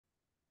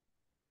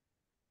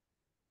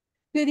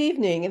Good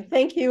evening, and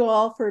thank you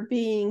all for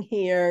being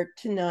here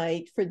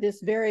tonight for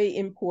this very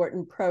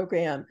important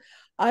program.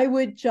 I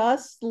would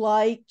just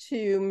like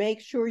to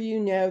make sure you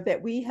know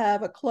that we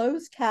have a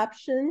closed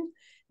captioning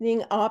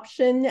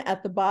option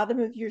at the bottom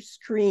of your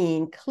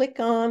screen. Click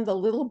on the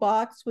little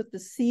box with the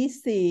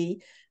CC,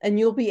 and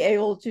you'll be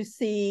able to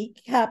see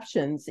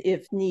captions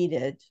if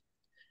needed.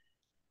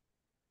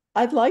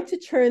 I'd like to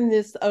turn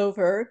this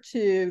over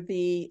to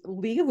the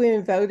League of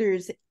Women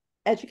Voters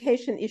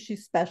Education Issue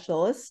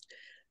Specialist,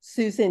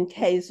 Susan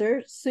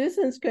Kaeser.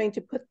 Susan's going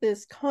to put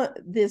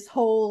this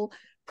whole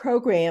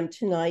program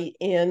tonight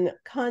in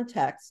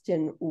context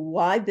and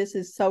why this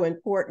is so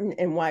important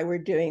and why we're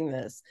doing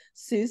this.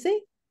 Susie?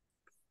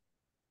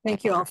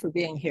 Thank you all for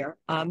being here.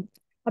 A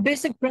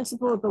basic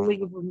principle of the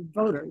League of Women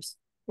Voters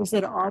is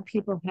that all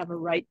people have a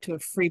right to a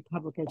free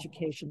public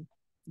education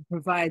that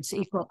provides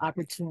equal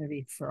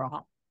opportunity for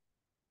all.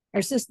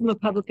 Our system of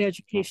public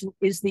education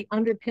is the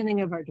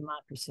underpinning of our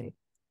democracy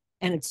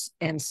and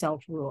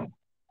self-rule.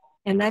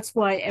 And that's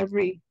why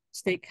every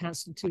state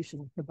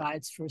constitution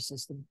provides for a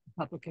system of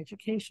public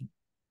education.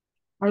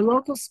 Our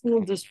local school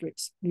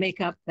districts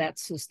make up that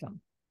system.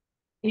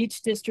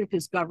 Each district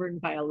is governed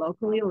by a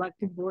locally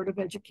elected board of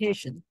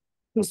education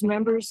whose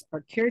members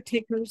are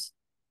caretakers,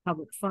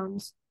 public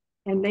funds,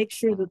 and make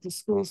sure that the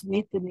schools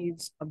meet the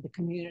needs of the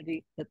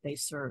community that they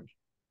serve.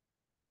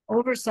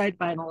 Oversight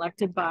by an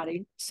elected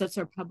body sets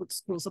our public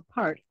schools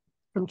apart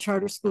from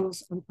charter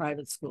schools and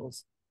private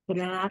schools that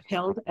are not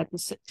held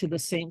to the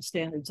same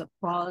standards of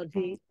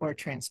quality or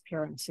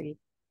transparency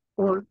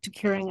or to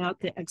carrying out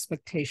the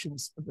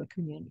expectations of the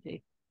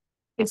community.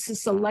 It's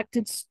this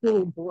elected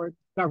school board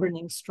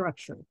governing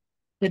structure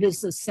that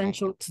is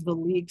essential to the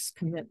League's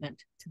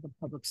commitment to the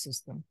public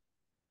system.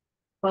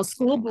 While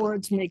school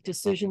boards make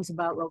decisions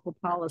about local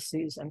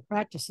policies and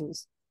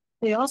practices,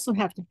 they also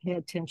have to pay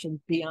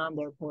attention beyond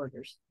their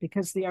borders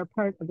because they are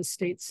part of the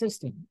state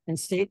system and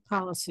state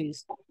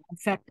policies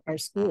affect our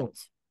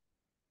schools.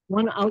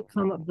 One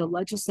outcome of the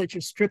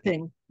legislature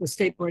stripping the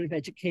State Board of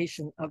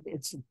Education of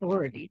its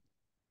authority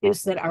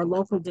is that our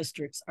local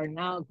districts are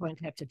now going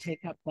to have to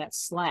take up that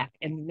slack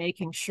in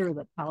making sure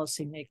that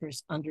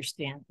policymakers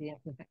understand the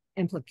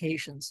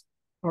implications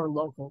for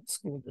local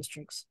school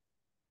districts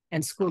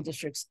and school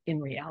districts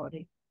in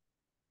reality.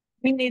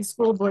 We need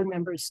school board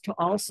members to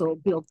also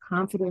build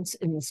confidence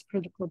in this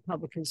critical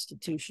public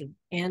institution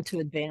and to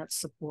advance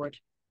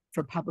support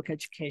for public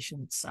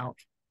education itself.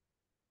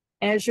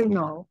 As you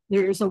know,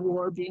 there is a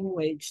war being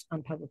waged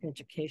on public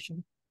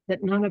education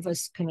that none of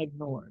us can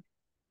ignore.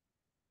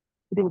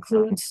 It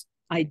includes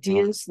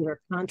ideas that are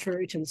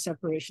contrary to the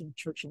separation of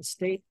church and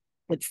state,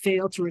 that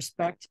fail to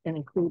respect and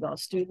include all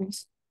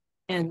students,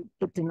 and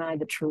that deny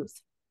the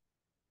truth.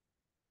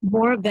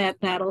 More of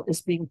that battle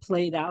is being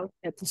played out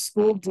at the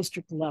school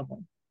district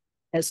level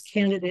as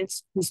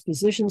candidates whose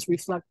positions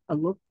reflect a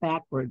look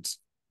backwards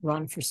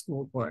run for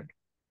school board.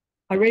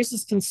 I raise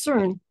this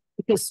concern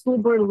because school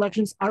board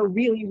elections are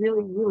really,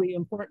 really, really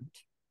important.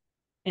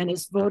 And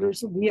as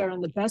voters, we are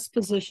in the best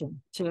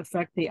position to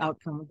affect the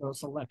outcome of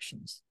those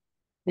elections.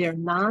 They are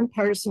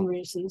nonpartisan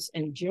races,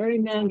 and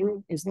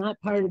gerrymandering is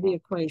not part of the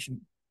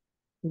equation.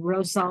 The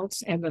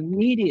results have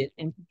immediate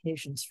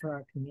implications for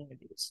our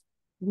communities.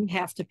 We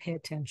have to pay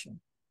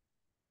attention.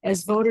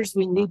 As voters,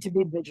 we need to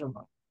be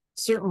vigilant.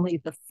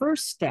 Certainly, the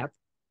first step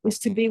is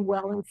to be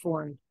well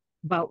informed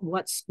about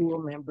what school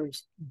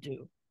members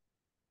do.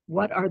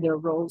 What are their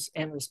roles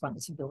and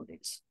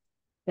responsibilities?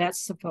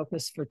 That's the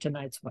focus for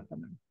tonight's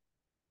webinar.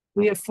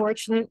 We are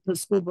fortunate the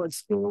School Board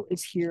School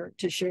is here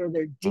to share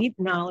their deep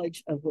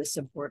knowledge of this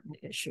important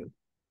issue.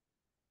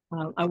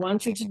 I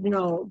want you to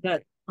know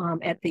that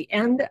at the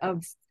end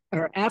of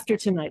or after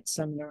tonight's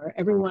seminar,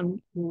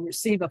 everyone will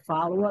receive a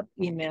follow-up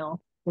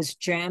email that's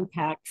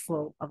jam-packed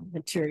full of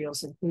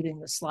materials, including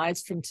the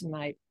slides from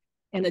tonight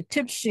and a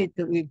tip sheet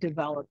that we've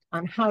developed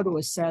on how to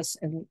assess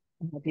and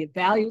the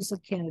values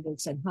of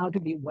candidates and how to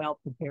be well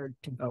prepared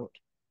to vote.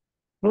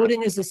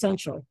 Voting is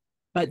essential,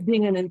 but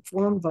being an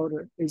informed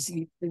voter is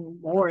even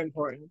more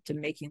important to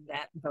making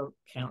that vote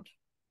count.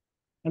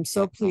 I'm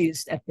so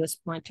pleased at this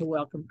point to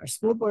welcome our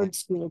school board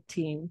school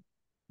team,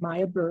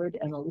 Miyah Byrd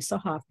and Elisa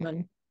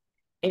Hoffman,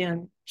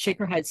 and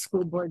Shaker Heights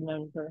School Board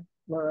member,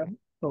 Lora.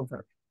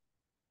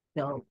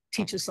 They'll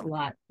teach us a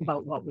lot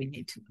about what we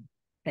need to know.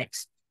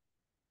 Thanks.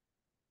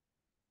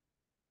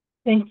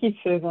 Thank you,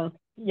 Susan.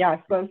 Yes,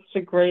 that's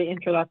a great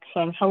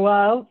introduction.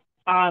 Hello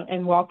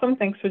and welcome.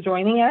 Thanks for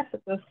joining us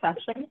at this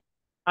session.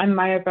 I'm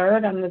Miyah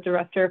Byrd. I'm the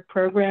Director of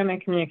Program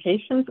and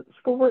Communications at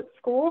School Board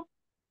School.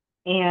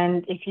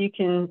 And if you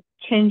can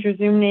change your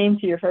Zoom name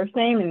to your first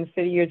name and the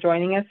city you're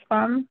joining us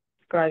from,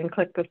 go ahead and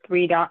click the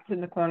 3 dots in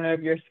the corner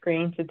of your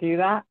screen to do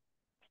that.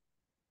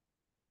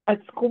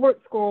 At School Board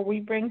School, we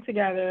bring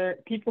together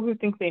people who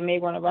think they may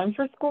want to run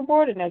for school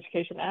board and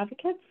education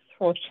advocates.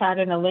 We'll chat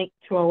in a link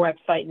to our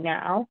website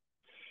now.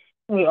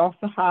 We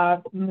also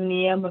have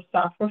Miyah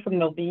Mustafa from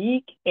the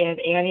League and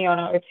Annie on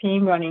our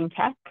team running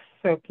tech.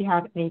 So if you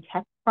have any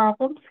tech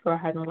problems, go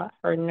ahead and let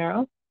her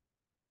know.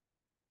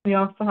 We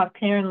also have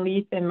Karen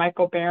Leith and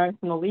Michael Barron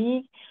from the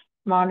League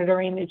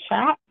monitoring the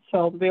chat,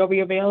 so they'll be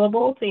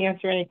available to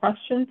answer any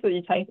questions that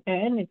you type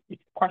in if the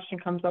question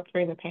comes up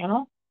during the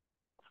panel.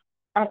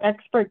 Our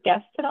expert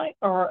guests tonight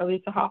are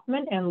Elisa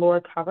Hoffman and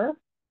Lora Cover.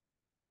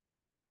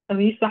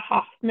 Elisa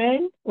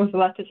Hoffman was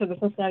elected to the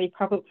Cincinnati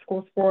Public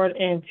Schools Board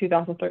in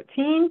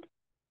 2013,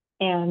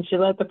 and she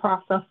led the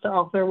process to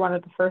author one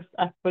of the first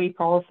equity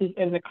policies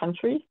in the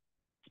country.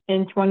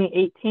 In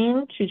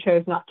 2018, she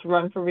chose not to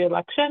run for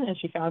re-election, and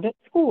she founded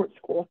Schoolward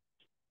School.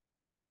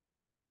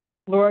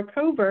 Lora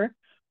Cover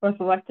was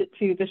elected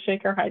to the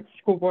Shaker Heights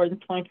School Board in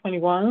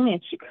 2021,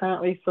 and she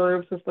currently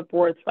serves as the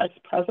board's vice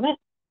president.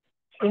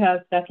 She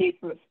has decades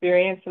of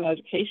experience in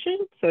education,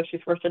 so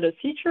she's worked as a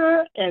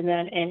teacher and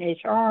then in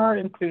HR,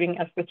 including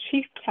as the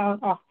Chief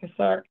Talent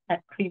Officer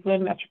at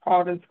Cleveland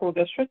Metropolitan School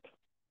District.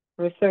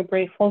 We're so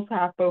grateful to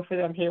have both of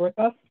them here with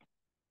us.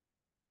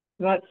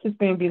 That's who's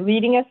going to be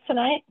leading us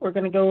tonight. We're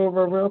going to go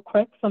over real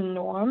quick some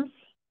norms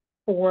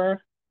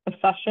for the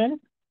session.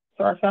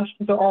 So our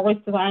sessions are always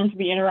designed to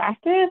be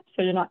interactive,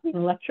 so you're not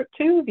being lectured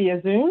to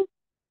via Zoom.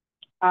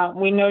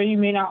 We know you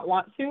may not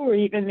want to or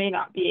even may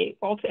not be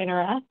able to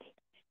interact.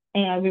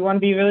 And we want to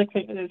be really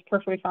clear that it's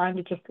perfectly fine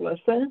to just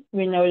listen.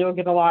 We know you'll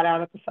get a lot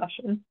out of the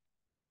session.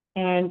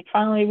 And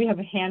finally, we have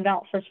a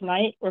handout for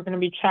tonight. We're going to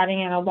be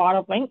chatting in a lot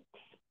of links,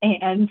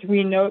 and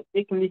we know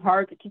it can be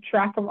hard to keep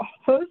track of all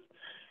those.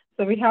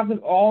 So we have them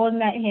all in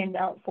that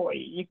handout for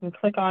you. You can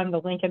click on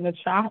the link in the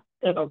chat.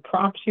 It'll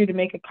prompt you to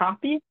make a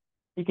copy.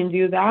 You can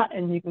do that,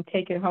 and you can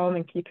take it home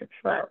and keep it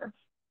forever.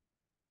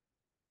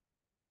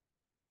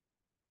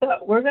 So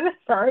we're going to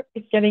start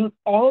with getting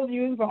all of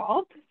you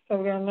involved. So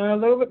we're going to learn a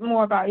little bit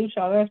more about each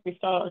other as we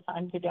start our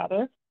time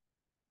together.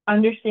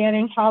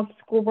 Understanding how the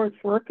school boards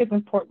work is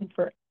important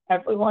for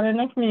everyone in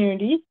the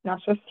community, not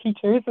just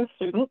teachers and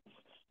students,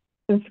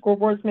 since school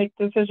boards make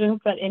decisions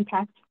that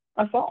impact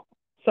us all.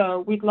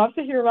 So we'd love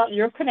to hear about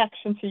your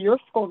connection to your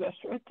school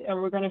district,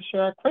 and we're going to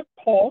share a quick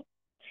poll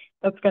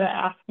that's going to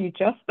ask you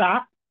just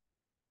that.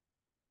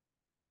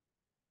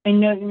 I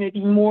know there may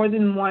be more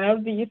than one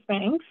of these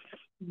things,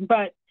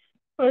 but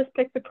let's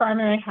pick the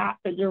primary hat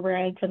that you're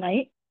wearing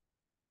tonight.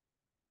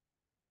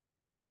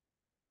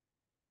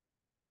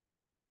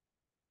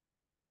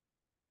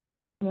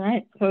 All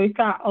right, so we've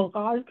got a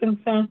lot of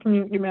concerned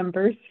community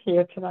members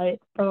here tonight,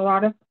 but a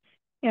lot of,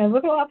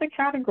 look at a lot of the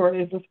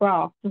categories as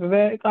well. We're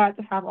very glad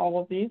to have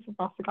all of these. We've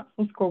also got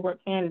some school board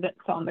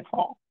candidates on the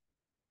call.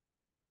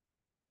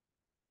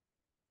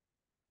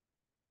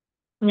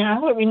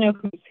 Now that we know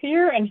who's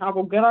here and how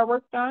we'll get our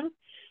work done,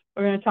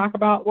 we're going to talk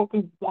about what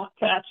we want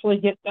to actually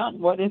get done.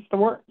 What is the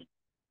work?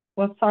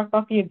 Let's talk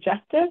about the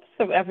objectives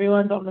so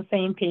everyone's on the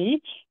same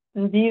page.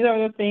 And these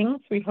are the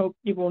things we hope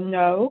you will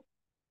know,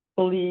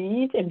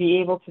 believe, and be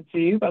able to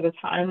do by the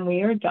time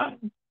we are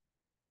done.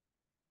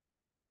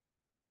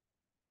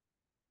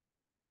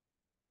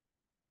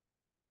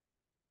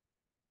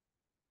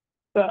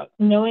 So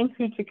knowing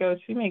who to go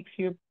to makes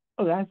you,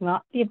 oh, that's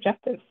not the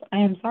objectives. I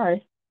am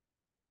sorry.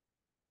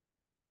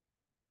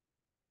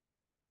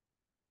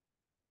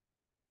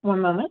 One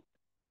moment.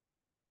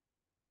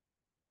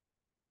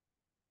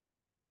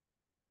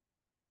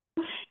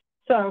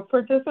 So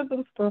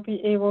participants will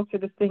be able to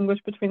distinguish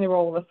between the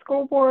role of a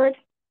school board,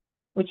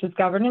 which is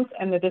governance,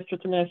 and the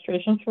district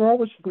administration's role,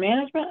 which is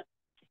management.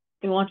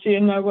 We want you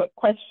to know what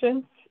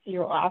questions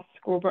you'll ask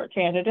school board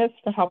candidates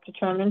to help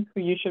determine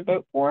who you should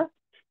vote for,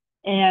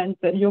 and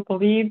that you'll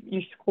believe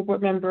your school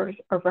board members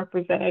are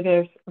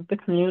representatives of the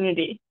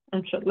community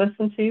and should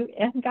listen to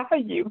and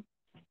value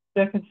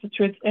their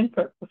constituents'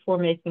 input before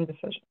making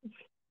decisions.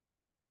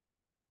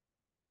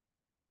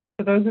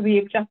 So those are the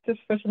objectives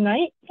for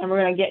tonight, and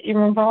we're going to get you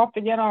involved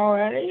again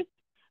already.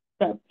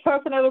 So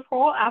post another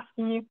poll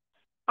asking you,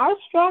 how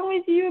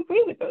strongly do you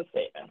agree with those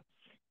statements?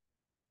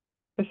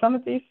 For some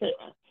of these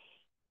statements.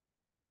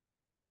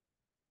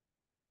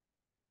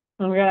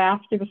 And we're going to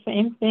ask you the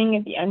same thing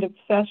at the end of the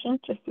session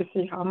just to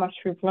see how much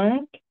we've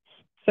learned.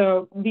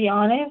 So be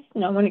honest,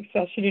 no one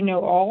expects you to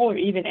know all or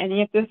even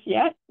any of this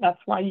yet. That's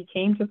why you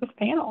came to this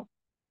panel.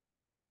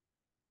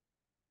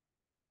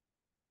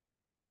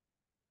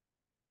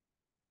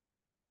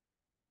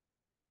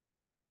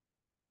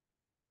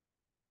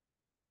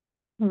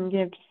 And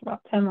give just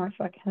about 10 more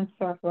seconds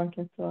so everyone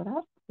can fill it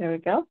out. There we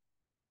go.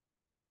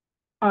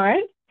 All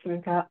right, so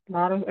we've got a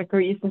lot of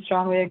agrees and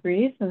strongly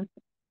agrees. And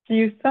do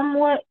you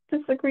somewhat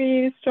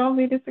disagree,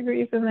 strongly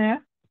disagrees in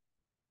there?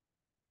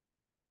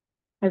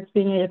 It's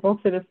being able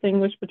to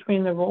distinguish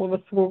between the role of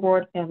the school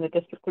board and the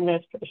district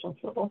administration's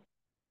role.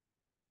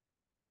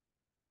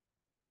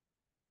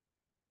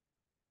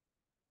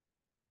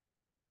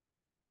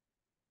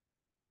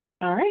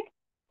 All right.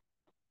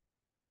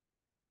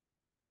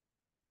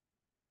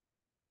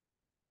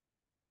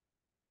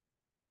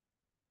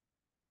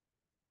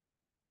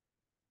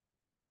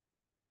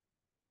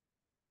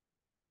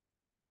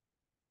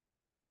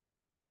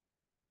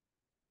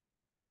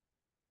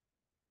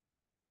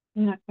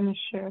 I'm not going to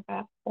share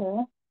that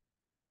poll.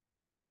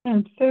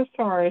 I'm so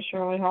sorry,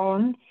 Shirley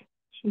Hollins.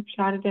 She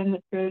chatted in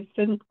that yours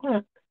didn't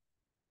work.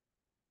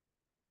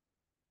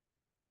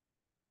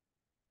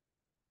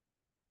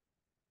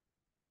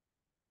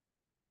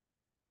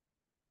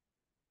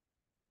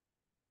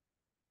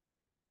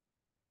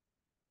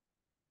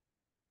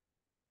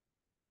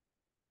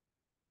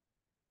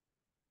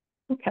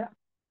 Okay.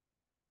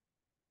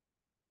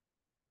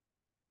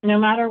 No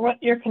matter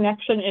what your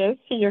connection is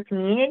to your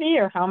community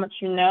or how much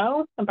you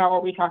know about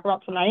what we talk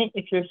about tonight,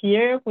 if you're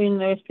here, we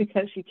know it's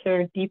because you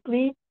care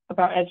deeply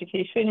about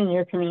education in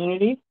your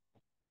community.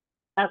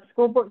 At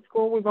School Board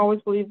School, we've always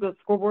believed that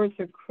school boards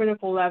are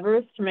critical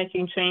levers to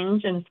making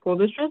change in school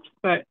districts,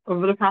 but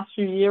over the past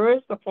few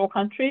years, the whole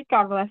country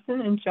got a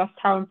lesson in just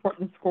how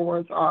important school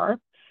boards are.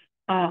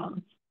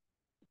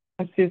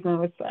 As Susan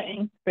was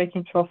saying, they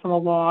control from a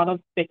lot of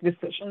big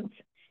decisions.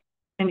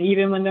 And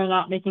even when they're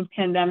not making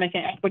pandemic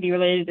and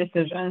equity-related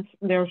decisions,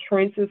 their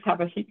choices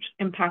have a huge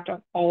impact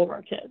on all of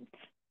our kids.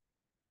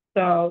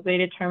 So they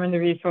determine the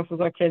resources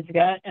our kids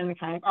get and the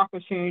kind of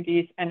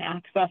opportunities and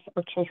access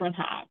our children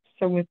have.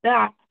 So with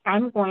that,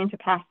 I'm going to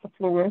pass the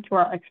floor to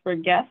our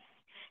expert guests,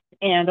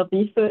 and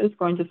Elisa is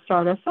going to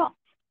start us off.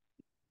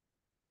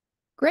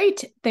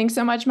 Great. Thanks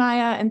so much,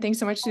 Miyah. And thanks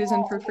so much,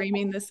 Susan, for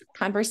framing this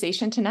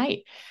conversation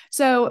tonight.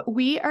 So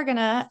we are going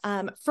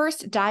to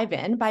first dive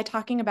in by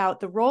talking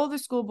about the role of the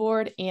school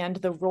board and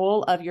the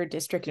role of your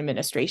district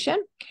administration.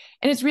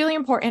 And it's really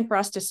important for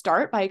us to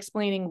start by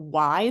explaining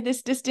why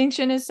this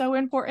distinction is so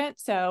important.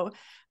 So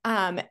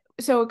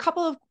a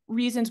couple of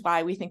reasons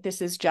why we think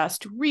this is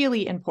just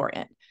really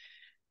important.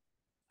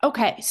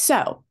 Okay,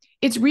 so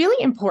it's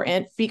really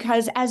important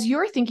because as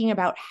you're thinking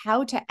about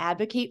how to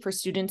advocate for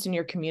students in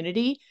your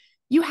community,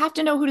 you have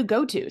to know who to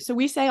go to. So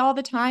we say all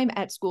the time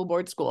at School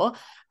Board School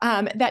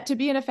that to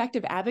be an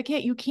effective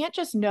advocate, you can't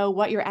just know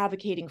what you're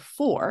advocating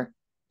for.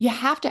 You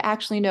have to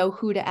actually know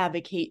who to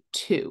advocate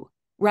to,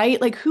 right?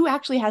 Like who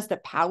actually has the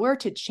power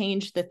to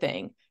change the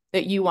thing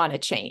that you want to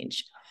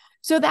change.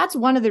 So that's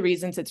one of the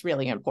reasons it's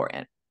really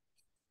important.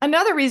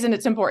 Another reason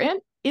it's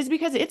important is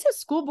because it's a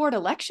school board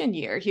election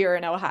year here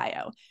in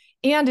Ohio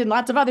and in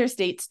lots of other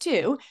states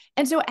too.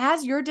 And so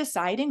as you're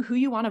deciding who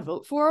you want to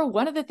vote for,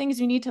 one of the things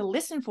you need to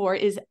listen for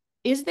is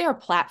their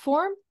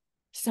platform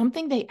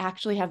something they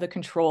actually have the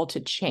control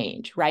to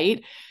change,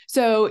 right?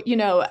 So,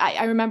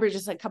 I remember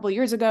just a couple of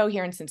years ago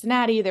here in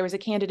Cincinnati, there was a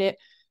candidate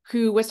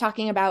who was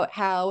talking about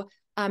how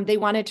they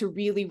wanted to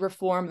really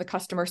reform the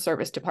customer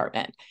service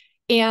department.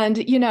 And,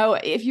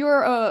 if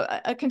you're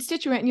a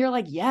constituent and you're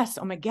like, yes,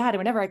 oh my God,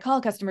 whenever I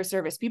call customer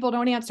service, people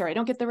don't answer, I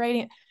don't get the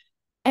right,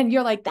 and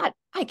you're like, that,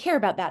 I care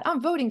about that,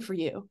 I'm voting for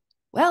you.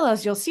 Well,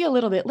 as you'll see a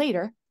little bit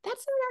later,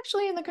 that's not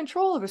actually in the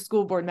control of a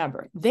school board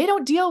member. They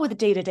don't deal with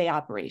day-to-day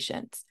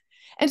operations.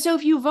 And so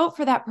if you vote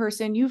for that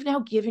person, you've now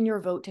given your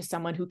vote to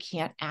someone who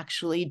can't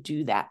actually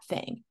do that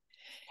thing.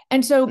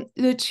 And so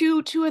the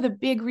two of the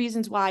big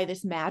reasons why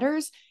this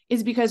matters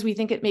is because we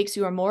think it makes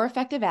you a more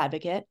effective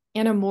advocate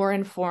and a more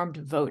informed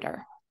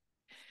voter.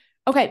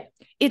 Okay,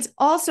 it's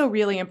also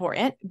really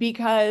important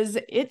because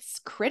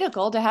it's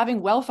critical to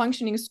having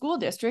well-functioning school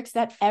districts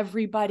that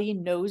everybody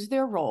knows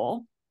their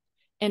role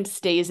and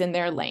stays in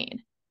their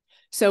lane.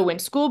 So when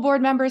school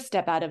board members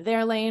step out of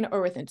their lane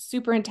or when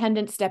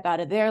superintendents step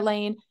out of their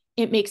lane,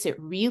 it makes it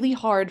really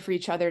hard for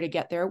each other to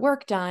get their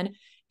work done.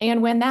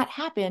 And when that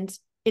happens,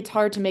 it's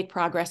hard to make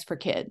progress for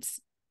kids.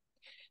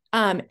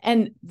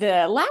 And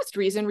the last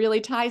reason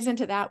really ties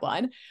into that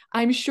one.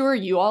 I'm sure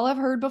you all have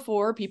heard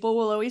before, people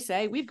will always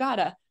say, we've got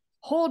to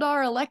hold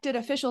our elected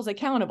officials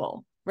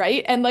accountable,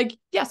 right? And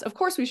yes, of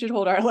course we should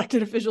hold our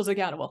elected officials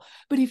accountable.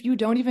 But if you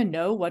don't even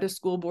know what a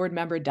school board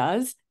member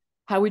does,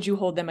 how would you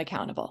hold them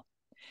accountable?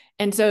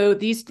 And so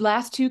these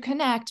last two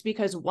connect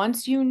because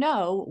once you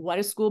know what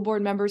a school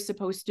board member is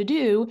supposed to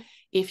do,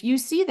 if you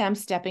see them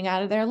stepping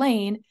out of their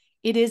lane,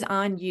 it is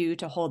on you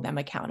to hold them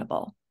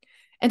accountable.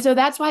 And so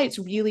that's why it's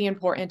really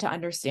important to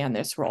understand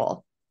this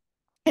role.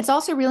 It's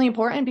also really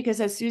important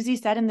because, as Susie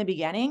said in the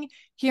beginning,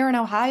 here in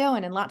Ohio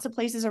and in lots of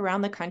places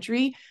around the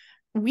country,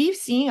 we've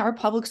seen our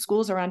public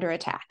schools are under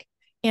attack.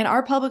 And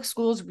our public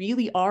schools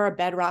really are a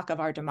bedrock of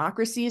our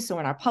democracy. So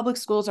when our public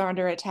schools are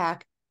under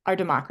attack, our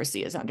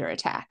democracy is under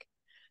attack.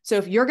 So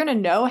if you're going to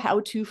know how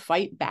to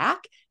fight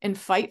back and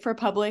fight for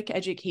public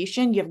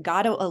education, you've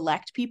got to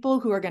elect people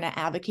who are going to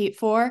advocate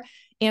for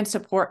and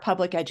support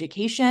public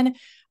education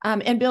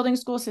and building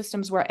school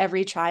systems where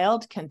every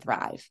child can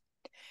thrive.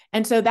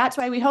 And so that's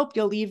why we hope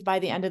you'll leave by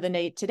the end of the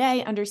night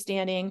today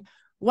understanding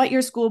what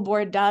your school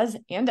board does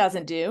and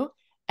doesn't do,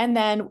 and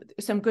then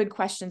some good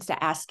questions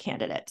to ask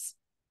candidates.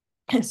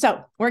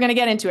 So we're going to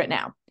get into it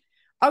now.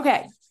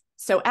 Okay,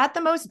 so at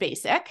the most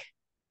basic,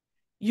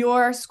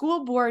 your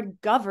school board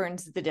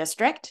governs the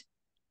district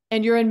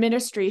and your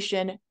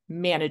administration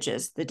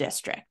manages the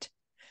district.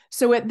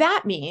 So what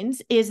that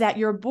means is that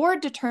your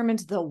board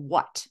determines the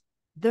what,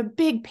 the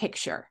big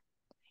picture,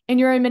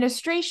 and your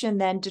administration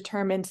then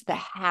determines the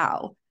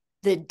how,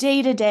 the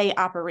day-to-day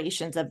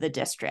operations of the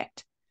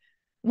district.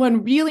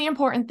 One really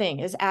important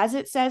thing is, as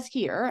it says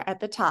here at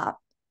the top,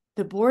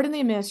 the board and the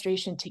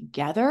administration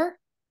together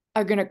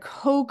are going to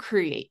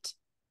co-create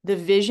the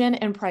vision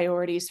and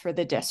priorities for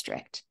the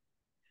district.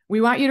 We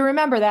want you to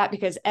remember that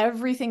because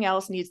everything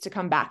else needs to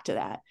come back to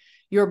that.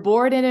 Your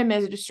board and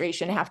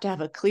administration have to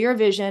have a clear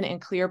vision and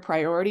clear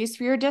priorities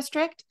for your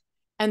district.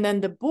 And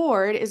then the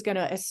board is going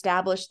to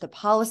establish the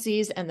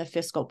policies and the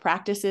fiscal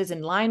practices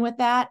in line with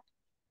that.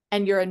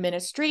 and your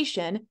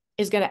administration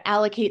is going to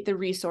allocate the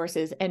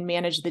resources and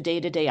manage the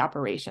day-to-day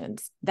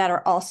operations that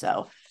are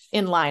also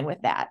in line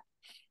with that.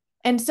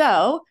 And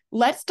so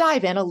let's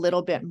dive in a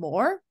little bit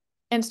more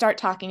and start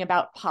talking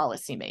about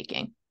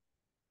policymaking.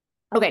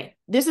 Okay,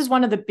 this is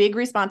one of the big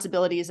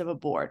responsibilities of a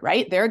board,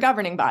 right? They're a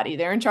governing body.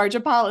 They're in charge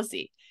of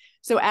policy.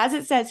 So as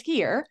it says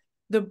here,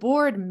 the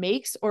board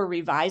makes or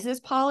revises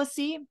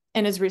policy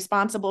and is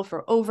responsible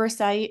for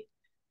oversight,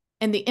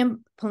 and the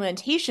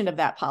implementation of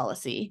that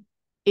policy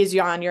is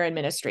on your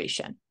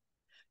administration.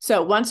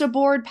 So once a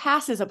board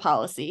passes a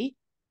policy,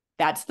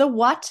 that's the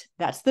what,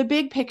 that's the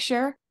big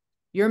picture.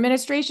 Your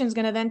administration is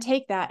going to then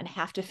take that and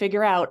have to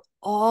figure out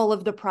all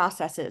of the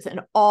processes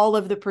and all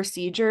of the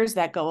procedures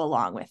that go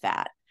along with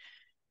that.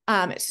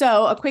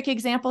 So a quick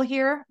example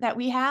here that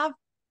we have,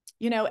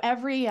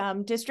 every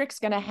district's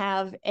going to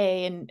have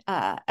a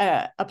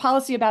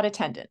policy about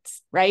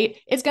attendance, right?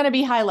 It's going to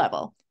be high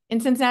level. In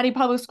Cincinnati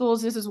Public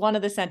Schools, this is one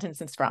of the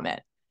sentences from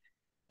it.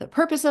 The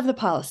purpose of the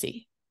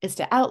policy is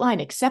to outline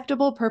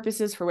acceptable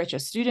purposes for which a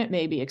student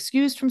may be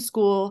excused from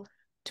school,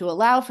 to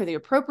allow for the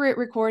appropriate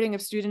recording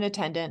of student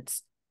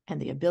attendance and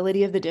the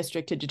ability of the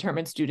district to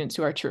determine students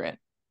who are truant.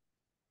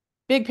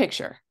 Big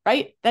picture,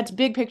 right? That's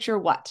big picture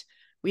what?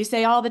 We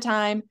say all the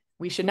time,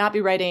 we should not be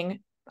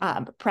writing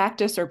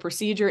practice or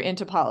procedure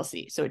into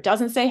policy. So it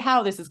doesn't say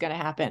how this is going to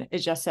happen. It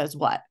just says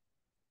what.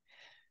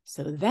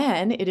 So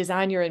then it is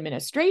on your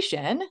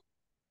administration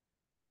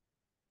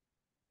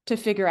to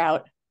figure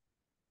out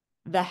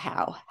the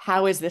how.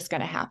 How is this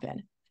going to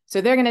happen? So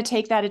they're going to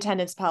take that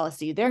attendance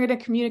policy. They're going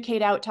to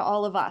communicate out to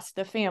all of us,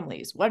 the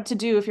families, what to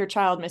do if your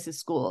child misses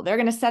school. They're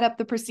going to set up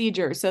the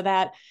procedure so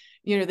that,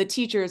 the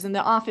teachers and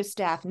the office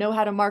staff know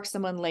how to mark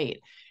someone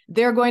late.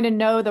 They're going to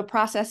know the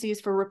processes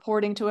for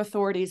reporting to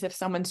authorities if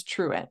someone's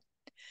truant.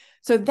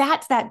 So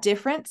that's that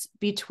difference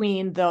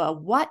between the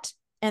what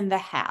and the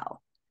how.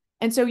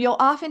 And so you'll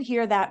often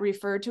hear that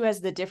referred to as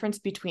the difference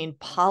between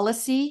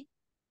policy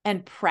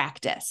and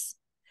practice.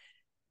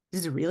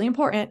 This is really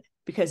important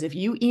because if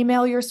you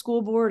email your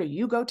school board or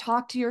you go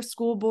talk to your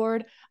school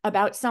board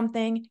about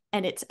something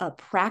and it's a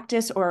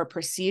practice or a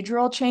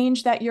procedural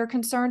change that you're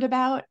concerned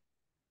about,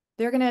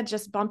 they're going to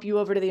just bump you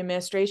over to the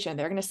administration.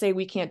 They're going to say,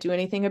 we can't do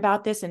anything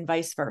about this, and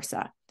vice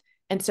versa.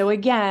 And so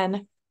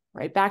again,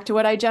 right back to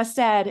what I just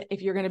said,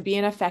 if you're going to be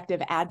an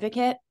effective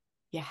advocate,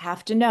 you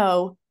have to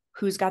know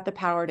who's got the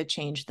power to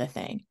change the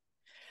thing.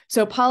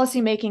 So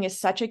policymaking is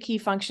such a key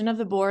function of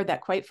the board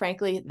that, quite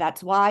frankly,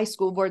 that's why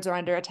school boards are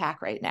under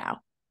attack right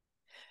now.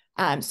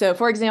 So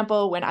for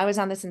example, when I was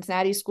on the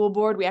Cincinnati School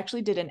Board, we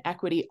actually did an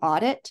equity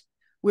audit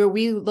where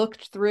we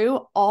looked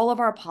through all of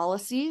our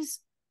policies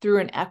through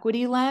an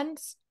equity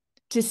lens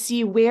to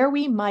see where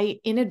we might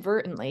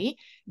inadvertently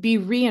be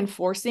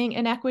reinforcing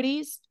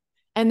inequities.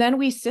 And then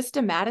we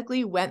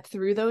systematically went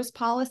through those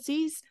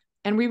policies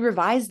and we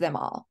revised them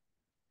all.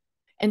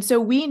 And so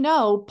we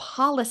know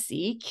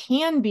policy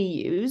can be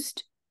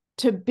used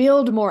to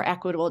build more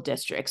equitable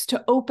districts,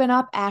 to open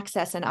up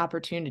access and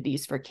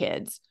opportunities for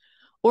kids.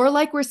 Or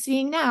like we're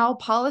seeing now,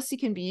 policy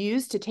can be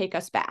used to take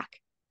us back.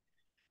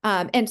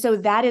 And so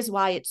that is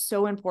why it's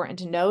so important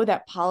to know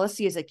that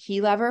policy is a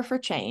key lever for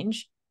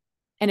change,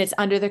 and it's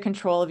under the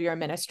control of your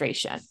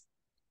administration.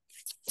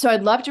 So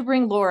I'd love to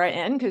bring Lora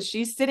in because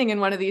she's sitting in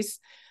one of these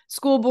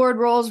school board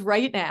roles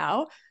right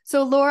now.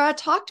 So Lora,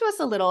 talk to us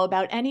a little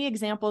about any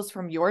examples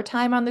from your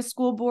time on the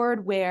school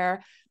board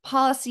where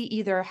policy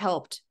either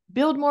helped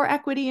build more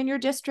equity in your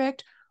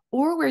district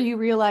or where you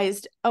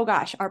realized, oh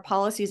gosh, our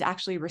policy is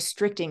actually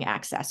restricting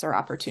access or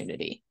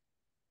opportunity.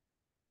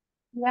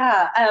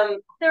 Yeah,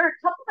 there are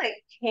a couple that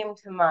came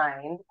to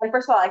mind. And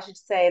first of all, I should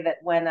say that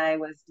when I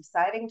was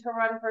deciding to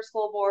run for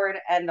school board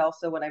and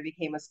also when I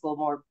became a school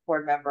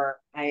board member,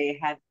 I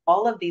had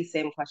all of these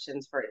same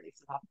questions for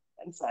Elisa Hoffman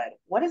and said,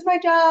 what is my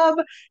job?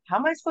 How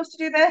am I supposed to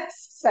do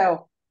this?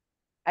 So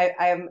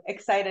I'm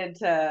excited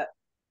to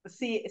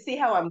see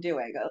how I'm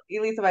doing.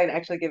 Elisa might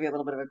actually give you a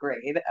little bit of a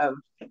grade of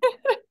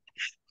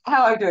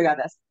how I'm doing on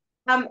this.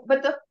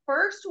 But the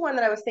first one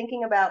that I was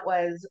thinking about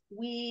was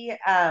we,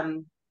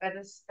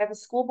 as a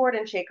school board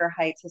in Shaker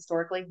Heights,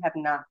 historically have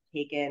not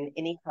taken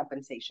any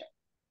compensation.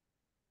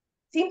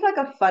 Seems like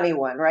a funny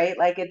one, right?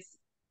 Like it's,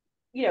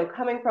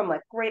 coming from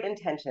like great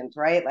intentions,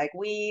 right? Like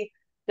we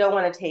don't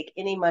want to take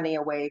any money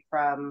away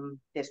from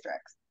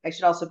districts. I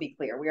should also be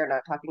clear, we are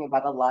not talking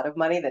about a lot of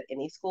money that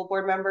any school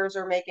board members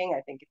are making.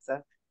 I think it's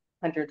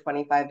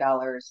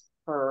 $125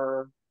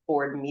 per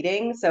board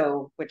meeting,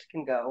 so which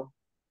can go,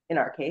 in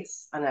our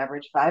case, on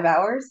average 5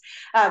 hours.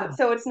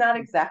 So it's not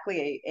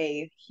exactly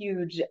a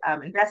huge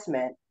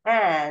investment,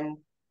 and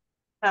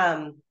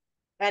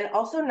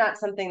also not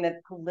something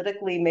that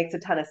politically makes a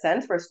ton of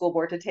sense for a school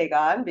board to take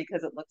on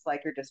because it looks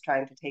like you're just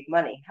trying to take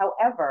money.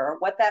 However,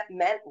 what that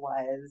meant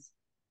was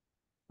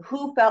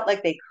who felt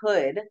like they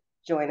could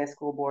join a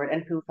school board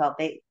and who felt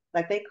they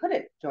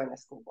couldn't join the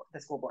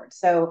school board.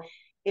 So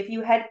if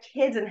you had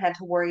kids and had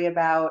to worry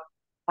about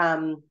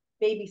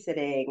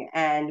babysitting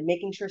and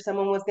making sure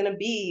someone was going to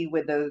be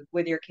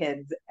with your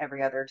kids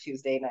every other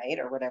Tuesday night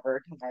or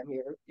whatever time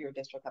your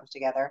district comes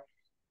together,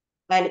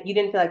 and you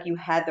didn't feel like you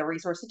had the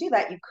resource to do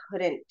that, you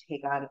couldn't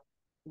take on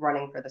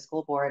running for the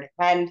school board.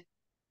 And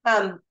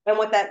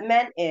what that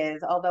meant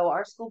is, although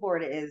our school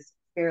board is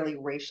fairly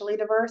racially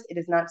diverse, it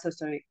is not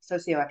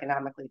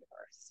socioeconomically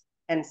diverse.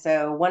 And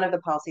so one of the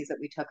policies that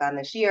we took on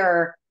this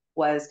year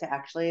was to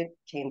actually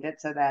change it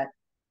so that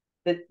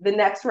the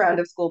next round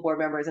of school board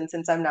members, and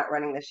since I'm not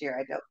running this year,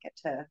 I don't get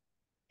to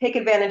take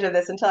advantage of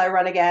this until I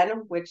run again,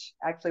 which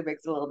actually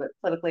makes it a little bit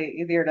politically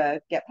easier to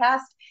get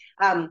past.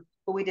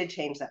 But we did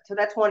change that. So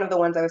that's one of the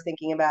ones I was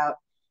thinking about.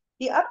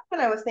 The other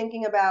one I was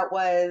thinking about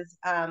was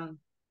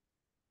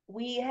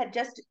we had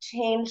just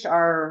changed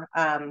our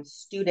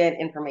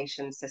student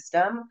information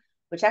system,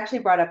 which actually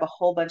brought up a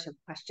whole bunch of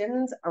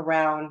questions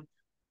around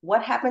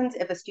what happens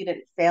if a student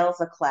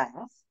fails a class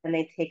and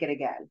they take it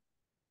again.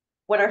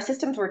 When our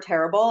systems were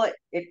terrible,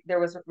 there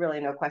was really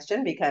no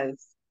question,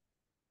 because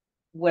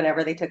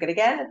whenever they took it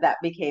again, that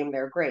became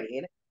their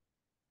grade.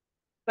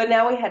 But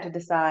now we had to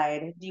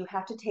decide, do you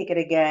have to take it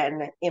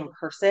again in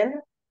person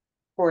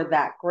for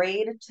that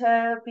grade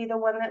to be the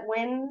one that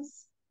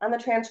wins on the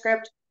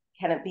transcript?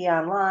 Can it be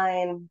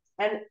online?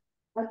 And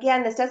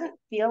again, this doesn't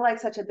feel like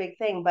such a big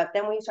thing, but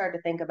then we started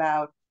to think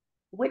about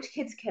which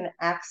kids can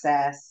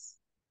access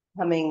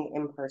coming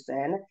in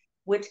person,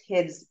 which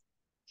kids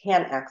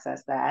can't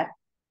access that.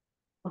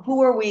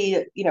 Who are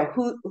we,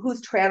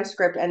 whose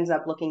transcript ends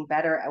up looking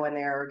better when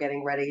they're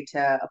getting ready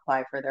to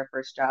apply for their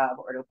first job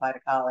or to apply to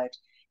college,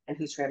 and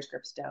whose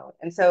transcripts don't.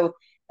 And so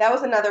that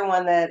was another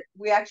one that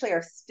we actually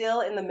are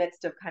still in the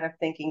midst of kind of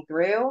thinking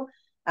through.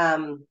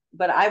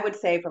 But I would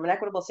say, from an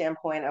equitable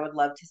standpoint, I would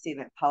love to see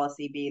that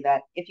policy be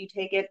that if you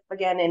take it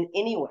again in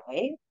any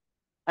way,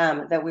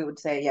 that we would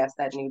say, yes,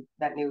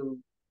 that new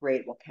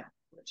grade will count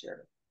towards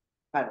your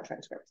final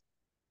transcript.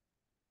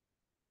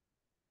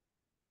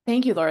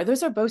 Thank you, Laura.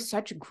 Those are both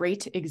such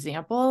great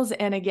examples.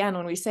 And again,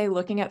 when we say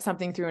looking at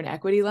something through an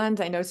equity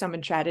lens, I know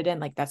someone chatted in,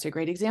 like, that's a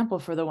great example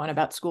for the one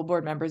about school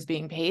board members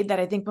being paid that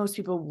I think most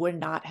people would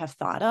not have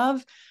thought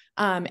of.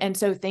 And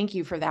so thank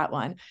you for that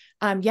one.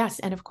 Yes.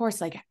 And of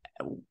course, like,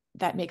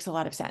 that makes a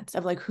lot of sense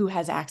of like who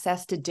has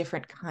access to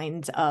different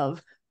kinds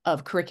of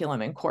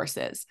curriculum and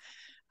courses.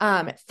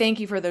 Thank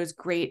you for those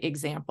great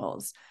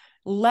examples.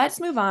 Let's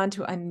move on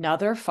to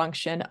another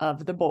function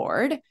of the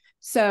board.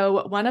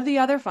 So one of the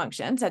other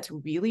functions that's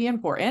really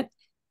important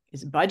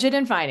is budget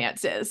and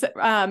finances.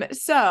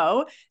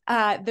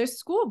 The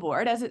school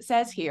board, as it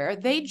says here,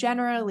 they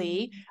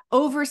generally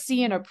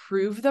oversee and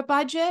approve the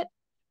budget,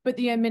 but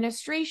the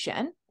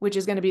administration, which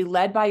is going to be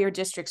led by your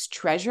district's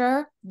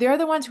treasurer, they're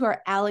the ones who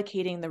are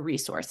allocating the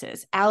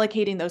resources,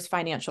 allocating those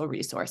financial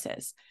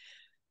resources.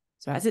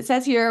 So as it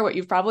says here, what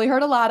you've probably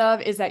heard a lot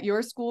of is that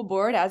your school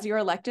board, as your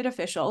elected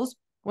officials,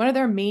 one of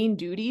their main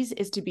duties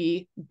is to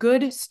be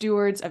good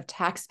stewards of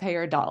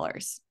taxpayer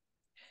dollars.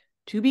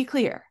 To be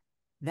clear,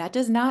 that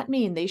does not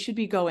mean they should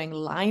be going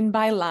line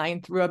by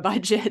line through a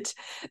budget.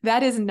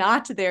 That is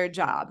not their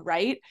job,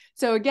 right?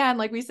 So again,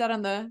 like we said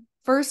on the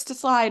first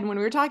slide when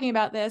we were talking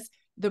about this,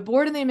 the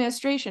board and the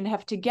administration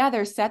have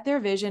together set their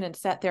vision and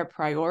set their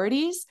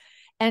priorities.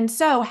 And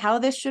so how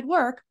this should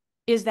work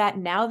is that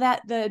now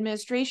that the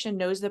administration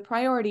knows the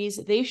priorities,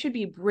 they should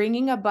be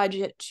bringing a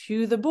budget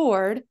to the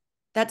board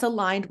that's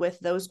aligned with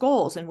those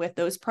goals and with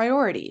those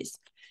priorities.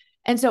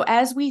 And so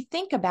as we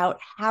think about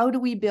how do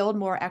we build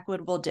more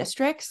equitable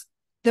districts,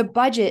 the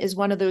budget is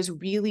one of those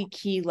really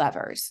key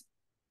levers.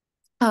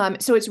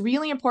 So it's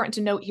really important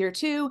to note here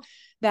too,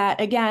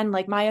 that again,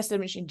 like Miyah said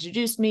when she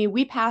introduced me,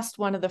 we passed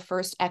one of the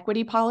first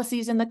equity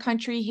policies in the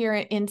country here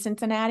in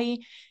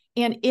Cincinnati,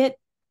 and it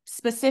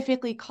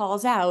specifically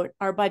calls out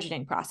our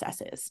budgeting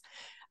processes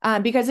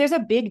because there's a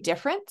big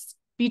difference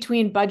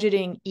between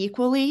budgeting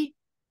equally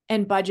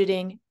and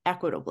budgeting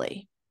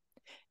equitably.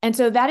 And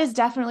so that is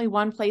definitely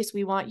one place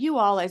we want you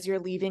all, as you're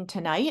leaving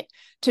tonight,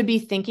 to be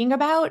thinking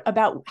about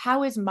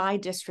how is my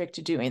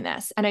district doing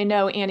this? And I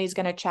know Annie's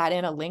going to chat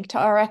in a link to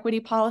our equity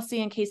policy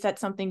in case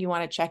that's something you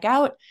want to check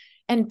out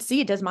and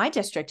see, does my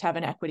district have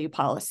an equity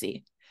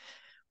policy?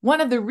 One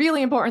of the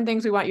really important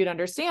things we want you to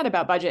understand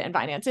about budget and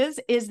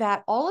finances is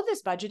that all of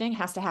this budgeting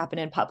has to happen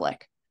in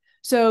public.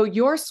 So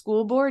your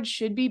school board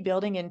should be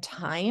building in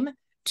time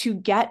to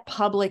get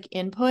public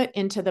input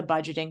into the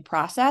budgeting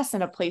process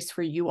and a place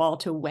for you all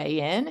to weigh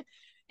in.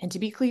 And to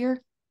be clear,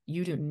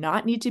 you do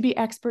not need to be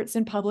experts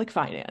in public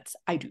finance.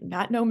 I do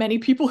not know many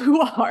people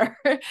who are.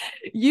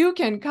 You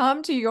can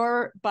come to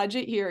your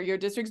budget here, your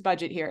district's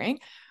budget hearing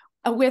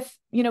with,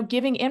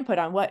 giving input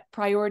on what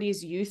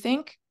priorities you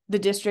think the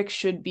district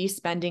should be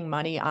spending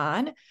money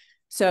on.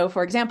 So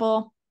for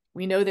example,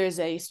 we know there's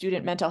a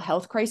student mental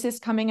health crisis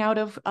coming out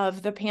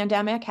of the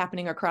pandemic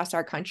happening across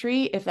our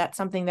country. If that's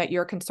something that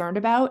you're concerned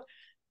about,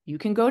 you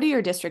can go to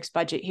your district's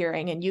budget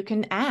hearing and you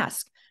can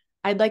ask,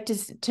 I'd like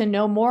to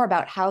know more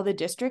about how the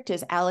district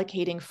is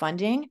allocating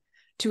funding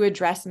to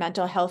address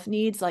mental health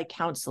needs like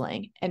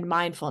counseling and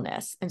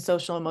mindfulness and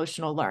social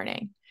emotional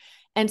learning.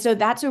 And so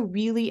that's a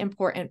really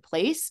important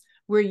place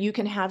where you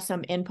can have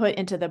some input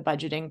into the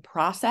budgeting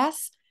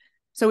process.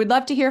 So we'd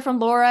love to hear from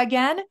Lora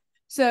again.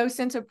 So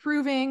since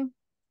approving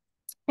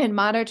And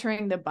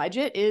monitoring the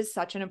budget is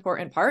such an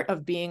important part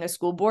of being a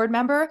school board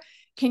member.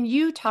 Can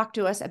you talk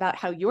to us about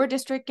how your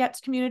district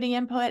gets community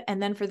input?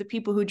 And then for the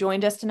people who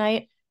joined us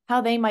tonight, how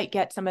they might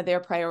get some of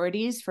their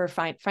priorities for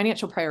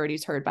financial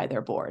priorities heard by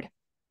their board?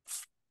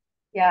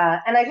 Yeah,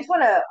 and I just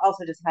want to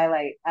also just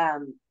highlight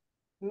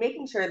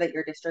making sure that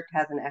your district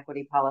has an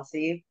equity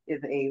policy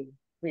is a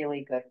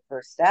really good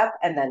first step.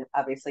 And then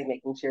obviously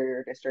making sure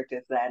your district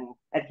is then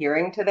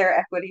adhering to their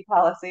equity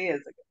policy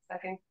is a good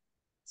second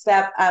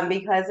step,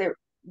 because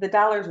the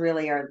dollars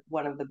really are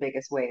one of the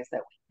biggest ways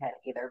that we can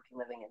either be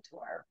living into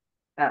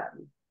our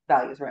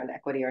values around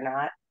equity or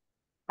not.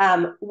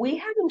 We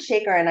have in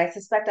Shaker, and I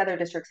suspect other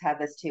districts have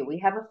this too, we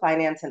have a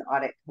finance and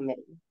audit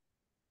committee.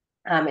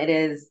 It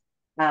is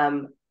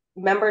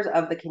members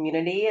of the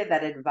community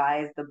that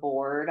advise the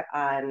board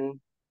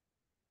on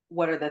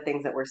what are the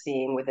things that we're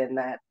seeing within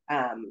that,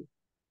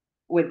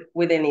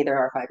 within either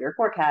our 5-year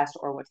forecast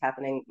or what's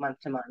happening month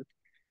to month.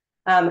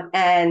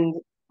 And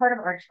part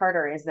of our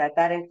charter is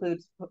that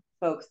includes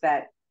folks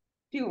that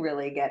do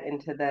really get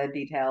into the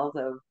details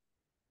of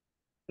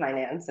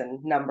finance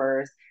and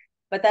numbers,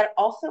 but that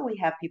also we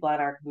have people on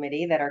our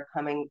committee that are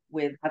coming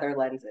with other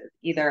lenses,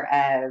 either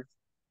as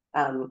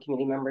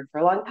community members for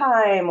a long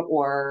time,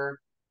 or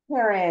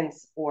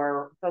parents,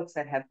 or folks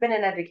that have been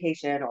in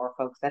education, or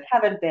folks that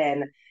haven't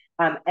been.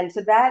 And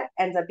so that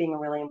ends up being a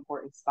really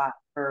important spot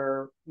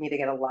for me to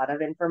get a lot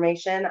of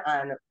information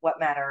on what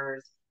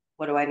matters,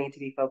 what do I need to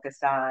be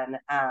focused on,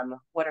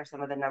 what are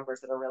some of the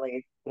numbers that are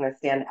really going to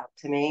stand out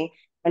to me.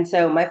 And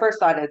so my first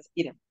thought is,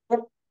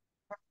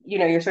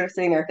 you're sort of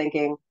sitting there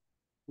thinking,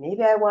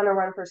 maybe I want to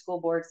run for school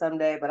board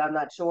someday, but I'm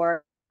not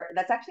sure.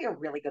 That's actually a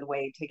really good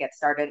way to get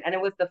started. And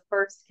it was the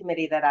first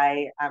committee that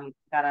I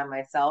got on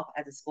myself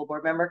as a school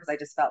board member, because I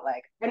just felt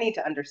like I need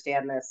to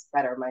understand this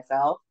better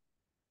myself.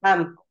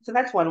 So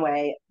that's one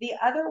way. The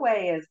other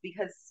way is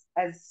because,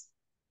 as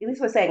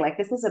Elisa was saying, like,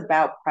 this is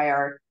about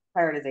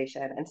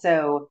prioritization. And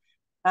so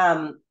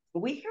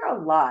we hear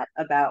a lot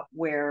about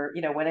where,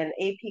 when an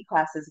AP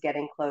class is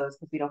getting closed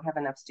because we don't have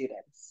enough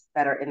students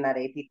that are in that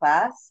AP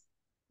class,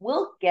 we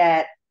will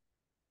get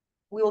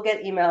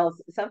emails,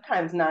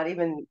 sometimes not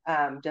even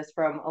just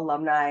from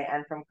alumni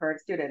and from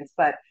current students,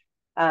 but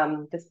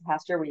this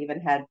past year we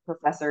even had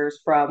professors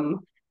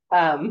from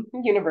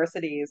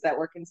universities that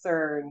were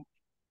concerned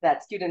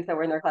that students that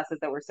were in their classes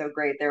that were so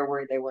great, they're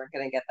worried they weren't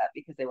going to get that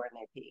because they were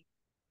in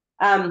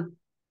AP.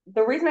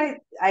 The reason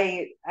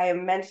I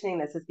am mentioning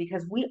this is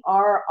because we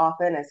are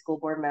often, as school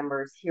board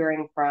members,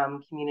 hearing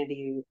from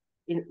community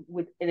in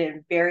a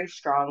very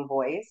strong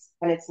voice,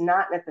 and it's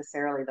not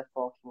necessarily the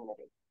full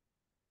community.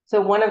 So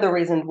one of the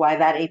reasons why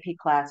that AP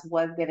class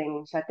was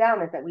getting shut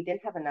down is that we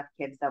didn't have enough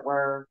kids that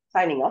were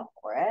signing up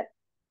for it.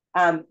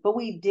 But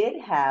we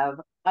did have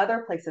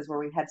other places where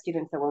we had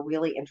students that were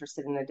really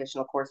interested in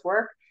additional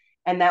coursework,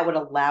 and that would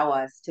allow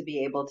us to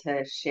be able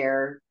to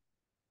share,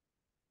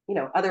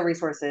 other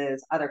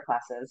resources, other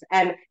classes.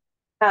 And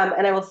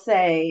I will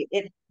say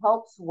it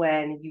helps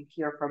when you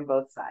hear from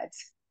both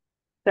sides.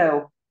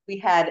 So we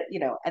had,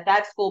 at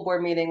that school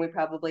board meeting, we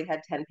probably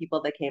had 10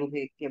 people that came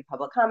to give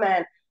public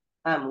comment.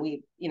 I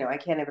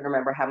can't even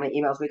remember how many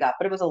emails we got,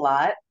 but it was a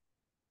lot,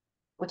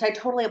 which I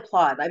totally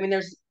applaud. I mean,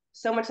 there's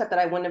so much stuff that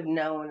I wouldn't have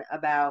known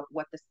about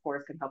what this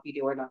course can help you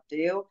do or not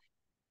do.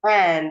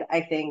 And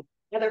I think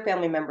other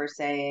family members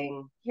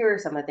saying, here are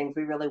some of the things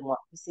we really want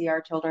to see our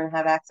children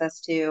have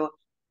access to.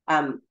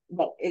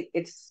 But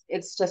it's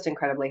just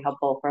incredibly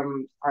helpful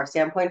from our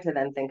standpoint to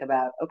then think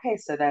about, okay,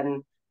 so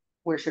then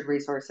where should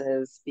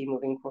resources be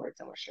moving towards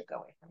and where should go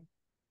away from?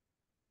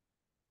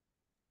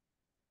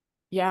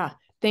 Yeah.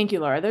 Thank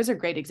you, Laura. Those are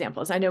great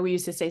examples. I know we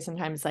used to say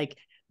sometimes like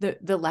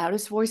the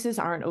loudest voices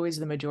aren't always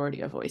the majority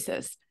of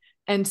voices.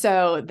 And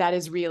so that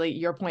is really,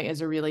 your point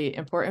is a really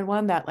important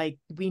one, that like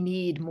we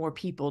need more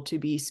people to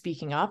be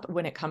speaking up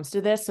when it comes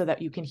to this so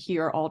that you can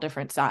hear all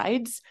different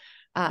sides.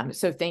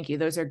 So thank you.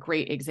 Those are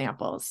great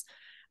examples.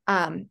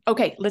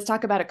 Okay, let's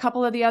talk about a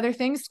couple of the other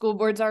things school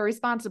boards are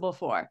responsible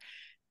for.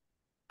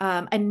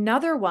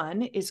 Another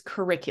one is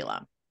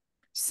curriculum.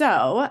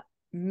 So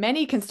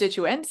many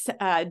constituents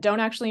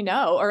don't actually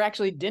know, or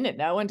actually didn't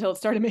know until it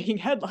started making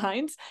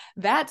headlines,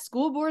 that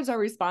school boards are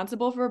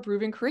responsible for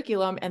approving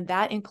curriculum, and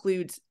that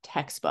includes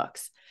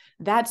textbooks.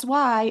 That's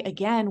why,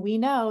 again, we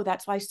know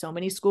that's why so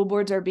many school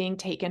boards are being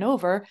taken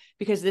over,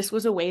 because this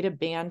was a way to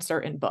ban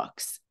certain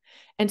books.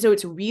 And so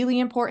it's really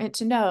important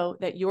to know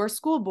that your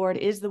school board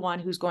is the one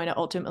who's going to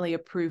ultimately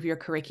approve your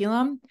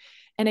curriculum.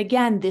 And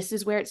again, this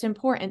is where it's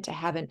important to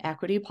have an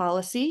equity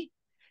policy,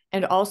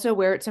 and also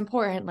where it's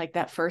important, like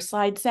that first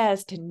slide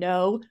says, to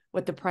know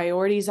what the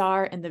priorities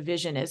are and the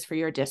vision is for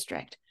your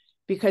district,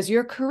 because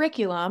your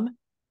curriculum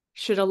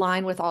should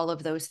align with all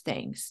of those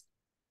things.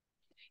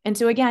 And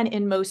so again,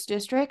 in most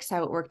districts,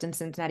 how it worked in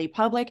Cincinnati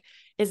Public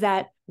is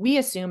that we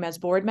assume as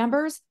board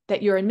members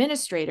that your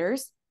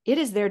administrators, it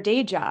is their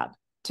day job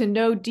to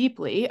know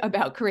deeply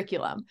about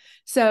curriculum.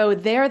 So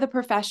they're the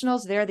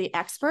professionals, they're the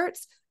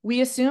experts.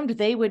 We assumed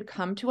they would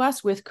come to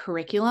us with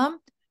curriculum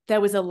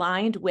that was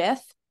aligned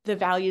with the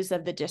values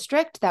of the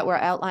district that were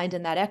outlined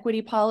in that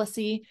equity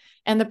policy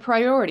and the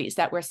priorities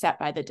that were set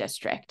by the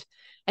district.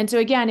 And so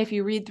again, if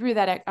you read through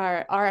that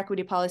our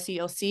equity policy,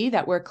 you'll see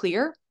that we're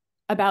clear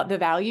about the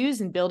values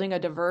and building a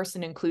diverse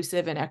and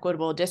inclusive and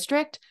equitable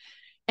district,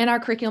 and our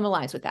curriculum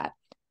aligns with that.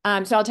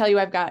 So I'll tell you,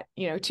 I've got,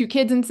 2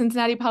 kids in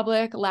Cincinnati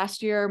Public.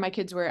 Last year, my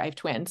kids I have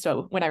twins.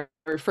 So when I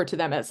refer to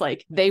them as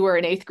like, they were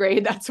in 8th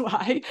grade, that's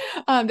why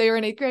they were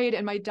in 8th grade.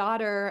 And my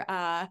daughter,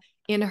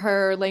 in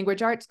her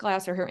language arts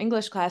class or her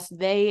English class,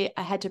 they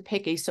had to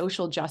pick a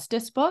social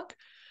justice book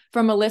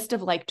from a list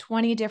of like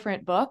 20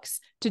 different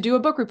books to do a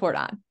book report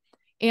on.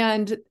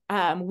 And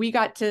we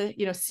got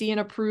to, see and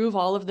approve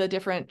all of the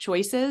different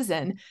choices.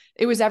 And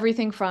it was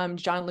everything from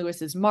John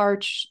Lewis's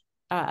March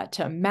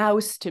to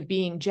Mouse to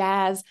Being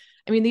Jazz.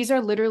 I mean, these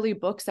are literally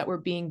books that were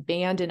being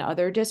banned in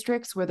other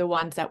districts were the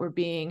ones that were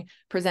being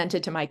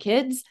presented to my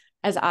kids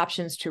as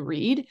options to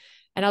read.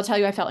 And I'll tell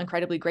you, I felt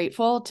incredibly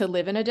grateful to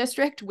live in a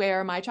district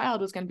where my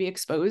child was going to be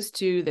exposed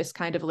to this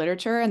kind of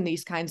literature and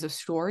these kinds of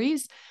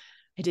stories.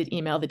 I did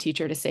email the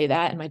teacher to say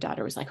that, and my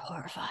daughter was like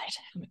horrified.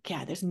 I'm like,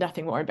 yeah, there's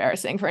nothing more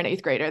embarrassing for an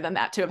 8th grader than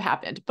that to have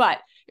happened, but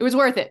it was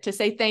worth it to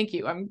say thank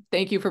you.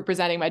 Thank you for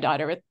presenting my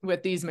daughter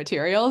with these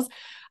materials.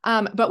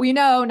 But we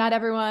know not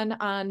everyone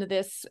on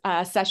this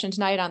session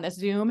tonight on this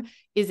Zoom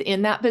is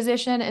in that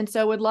position. And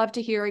so would love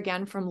to hear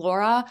again from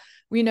Lora.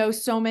 We know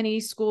so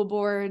many school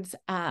boards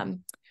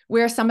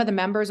where some of the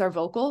members are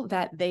vocal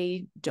that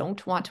they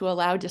don't want to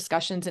allow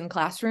discussions in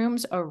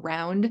classrooms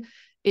around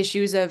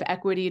issues of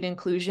equity and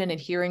inclusion and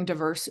hearing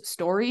diverse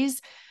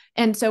stories.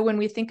 And so when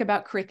we think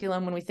about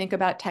curriculum, when we think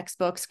about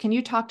textbooks, can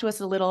you talk to us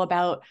a little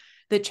about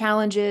the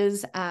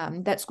challenges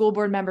that school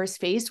board members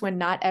face when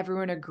not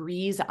everyone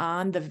agrees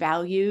on the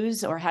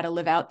values or how to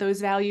live out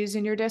those values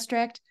in your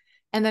district?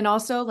 And then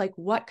also, like,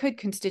 what could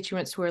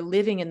constituents who are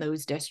living in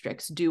those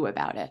districts do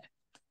about it?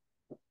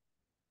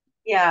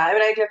 Yeah, I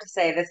mean, I do have to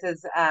say this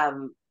is,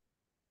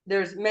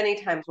 there's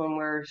many times when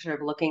we're sort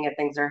of looking at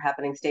things that are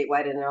happening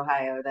statewide in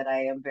Ohio that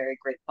I am very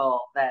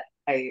grateful that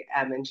I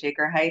am in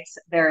Shaker Heights.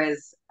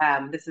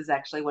 This is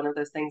actually one of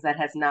those things that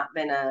has not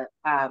been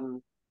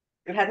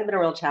it hasn't been a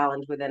real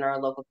challenge within our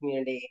local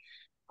community.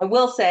 I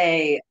will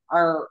say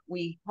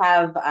we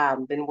have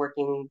been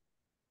working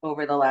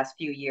over the last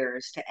few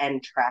years to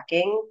end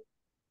tracking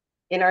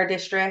in our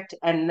district,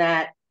 and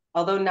that,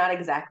 although not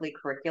exactly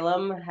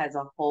curriculum, has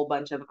a whole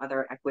bunch of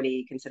other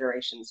equity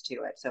considerations to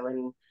it. So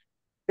in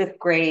 5th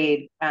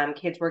grade,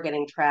 kids were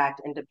getting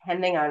tracked, and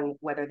depending on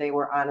whether they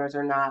were honors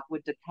or not,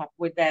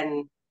 would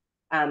then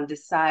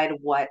decide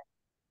what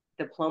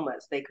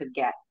diplomas they could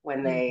get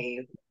when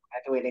they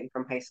graduating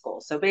from high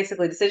school. So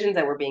basically, decisions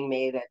that were being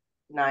made at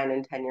 9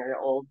 and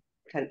 10-year-old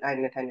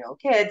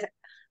kids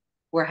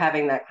were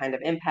having that kind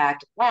of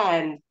impact.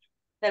 And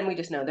then we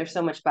just know there's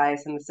so much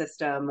bias in the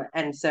system,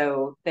 and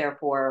so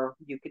therefore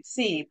you could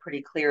see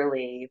pretty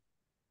clearly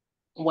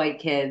white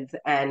kids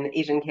and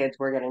Asian kids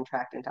were getting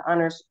tracked into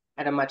honors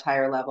at a much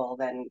higher level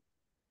than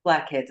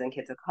Black kids and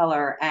kids of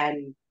color,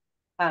 and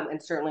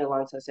certainly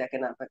along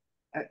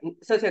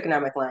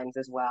socioeconomic lines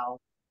as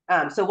well.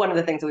 So one of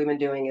the things that we've been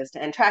doing is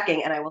to end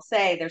tracking, and I will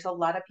say there's a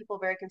lot of people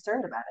very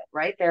concerned about it,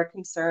 right? They're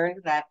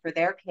concerned that for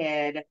their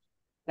kid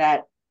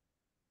that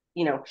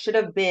should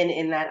have been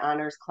in that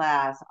honors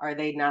class, are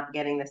they not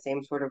getting the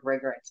same sort of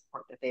rigor and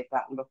support that they've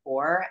gotten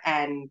before?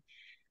 And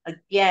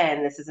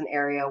again, this is an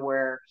area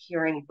where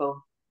hearing both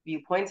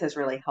viewpoints is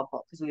really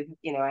helpful, because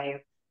I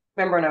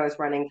remember when I was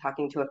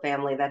talking to a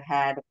family that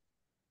had,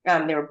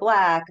 they were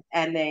Black,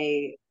 and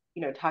they,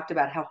 talked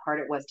about how hard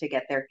it was to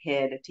get their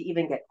kid to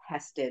even get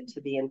tested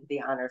to be into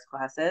the honors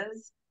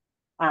classes.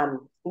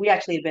 We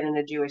actually had been in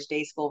a Jewish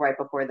day school right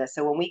before this.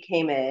 So when we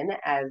came in,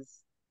 as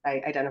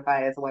I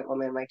identify as a white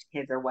woman, my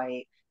kids are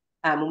white.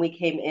 When we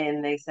came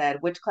in, they said,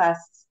 which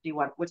classes do you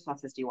want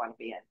to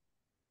be in?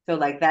 So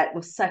like that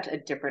was such a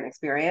different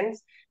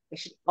experience. I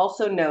should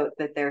also note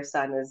that their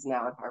son is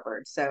now at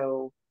Harvard.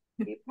 So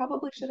he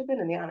probably should have been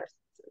in the honors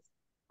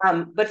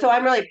classes. But so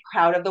I'm really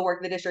proud of the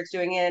work the district's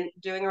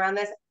doing around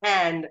this.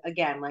 And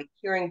again, like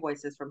hearing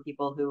voices from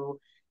people who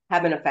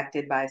have been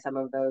affected by some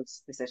of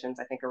those decisions,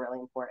 I think are really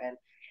important.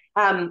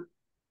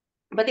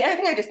 But the other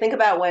thing I just think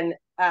about when,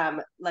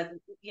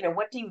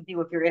 what do you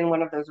do if you're in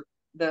one of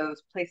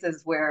those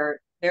places where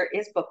there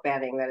is book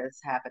banning that is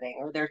happening,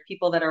 or there's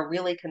people that are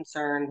really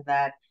concerned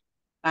that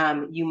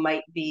you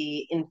might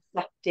be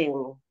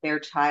infecting their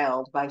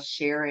child by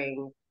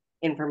sharing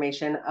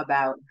information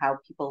about how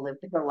people live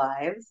their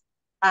lives.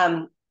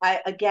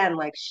 Again,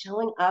 like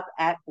showing up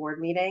at board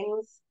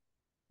meetings,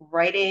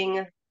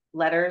 writing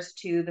letters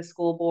to the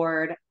school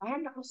board,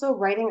 and also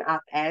writing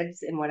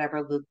op-eds in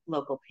whatever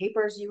local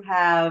papers you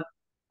have.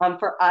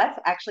 For us,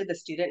 actually, the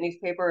student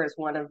newspaper is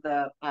one of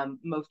the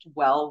most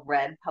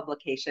well-read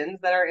publications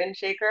that are in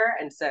Shaker.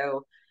 And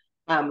so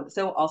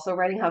also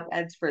writing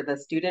op-eds for the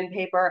student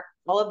paper,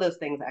 all of those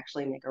things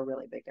actually make a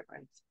really big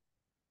difference.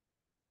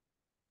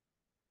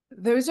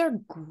 Those are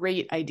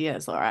great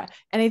ideas, Lora.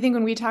 And I think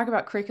when we talk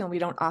about curriculum, we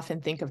don't often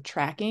think of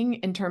tracking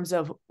in terms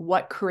of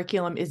what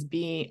curriculum is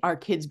our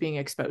kids being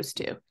exposed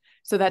to.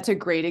 So that's a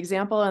great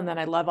example. And then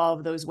I love all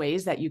of those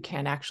ways that you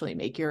can actually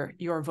make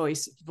your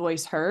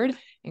voice heard,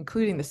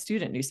 including the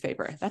student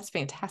newspaper. That's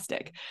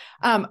fantastic.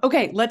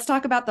 Okay, let's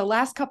talk about the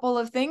last couple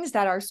of things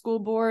that our school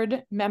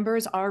board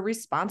members are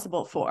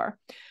responsible for.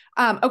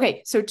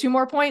 Okay, so 2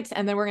 more points,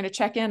 and then we're going to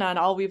check in on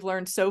all we've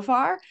learned so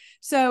far.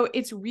 So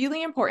it's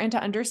really important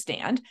to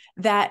understand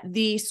that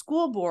the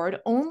school board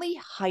only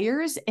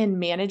hires and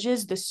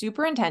manages the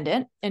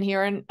superintendent, and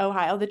here in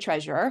Ohio, the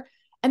treasurer,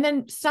 and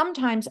then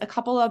sometimes a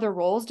couple other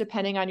roles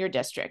depending on your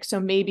district. So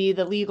maybe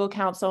the legal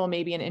counsel,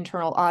 maybe an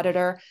internal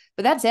auditor,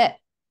 but that's it.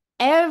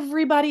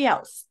 Everybody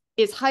else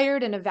is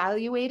hired and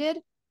evaluated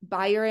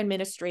by your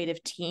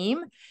administrative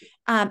team.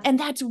 And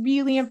that's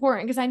really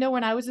important because I know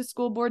when I was a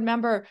school board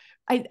member,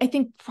 I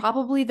think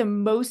probably the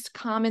most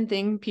common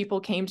thing people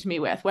came to me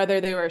with,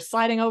 whether they were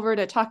sliding over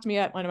to talk to me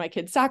at one of my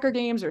kids' soccer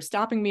games or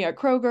stopping me at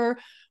Kroger,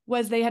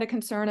 was they had a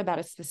concern about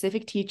a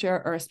specific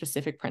teacher or a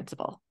specific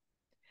principal.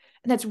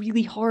 And that's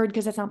really hard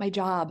because that's not my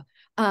job.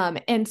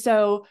 And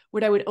so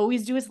what I would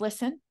always do is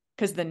listen,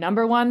 because the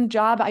number one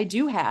job I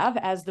do have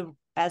as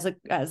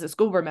a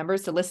school board member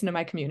is to listen to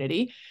my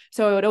community.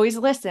 So I would always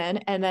listen.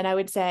 And then I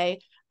would say,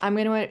 I'm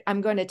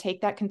going to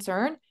take that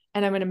concern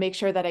and I'm going to make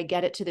sure that I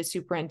get it to the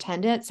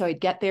superintendent. So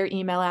I'd get their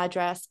email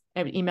address.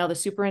 I would email the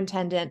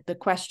superintendent the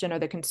question or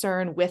the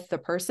concern with the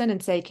person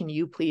and say, can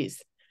you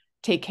please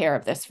take care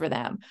of this for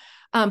them?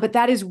 But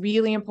that is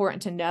really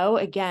important to know,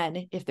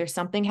 again, if there's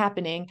something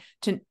happening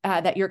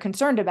that you're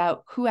concerned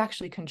about, who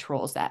actually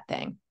controls that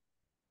thing.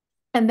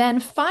 And then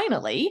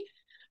finally,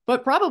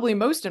 but probably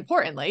most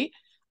importantly,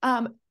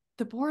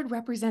 the board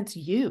represents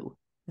you,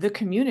 the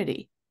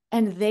community,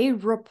 and they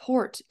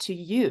report to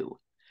you.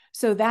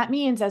 So that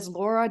means, as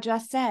Lora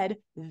just said,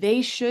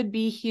 they should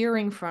be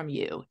hearing from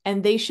you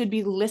and they should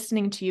be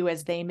listening to you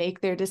as they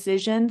make their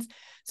decisions.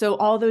 So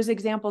all those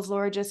examples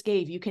Lora just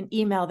gave, you can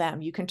email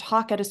them, you can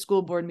talk at a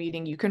school board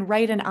meeting, you can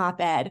write an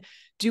op-ed.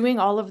 Doing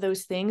all of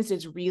those things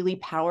is really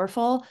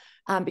powerful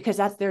because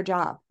that's their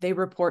job. They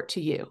report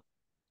to you.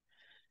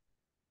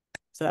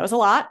 So that was a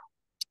lot.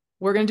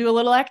 We're going to do a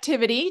little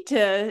activity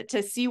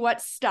to see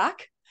what's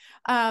stuck.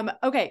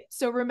 Okay,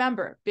 so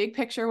remember, big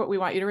picture, what we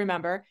want you to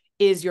remember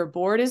is your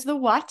board is the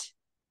what,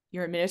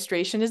 your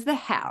administration is the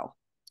how.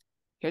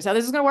 Here's how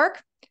this is going to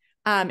work.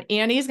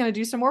 Annie is going to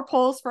do some more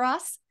polls for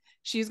us.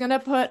 She's going to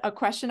put a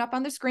question up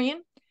on the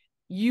screen.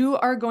 You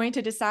are going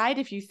to decide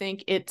if you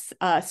think it's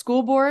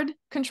school board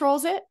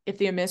controls it, if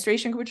the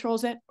administration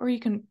controls it, or you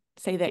can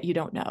say that you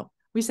don't know.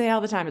 We say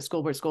all the time at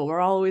school board school, we're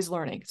always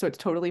learning. So it's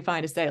totally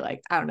fine to say,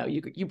 like, I don't know,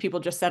 you people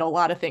just said a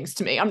lot of things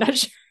to me. I'm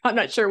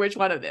not sure which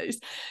one of these.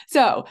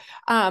 So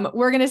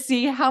we're going to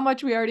see how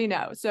much we already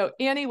know. So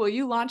Annie, will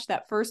you launch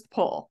that first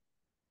poll?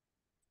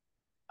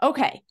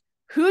 Okay.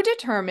 Who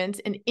determines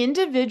an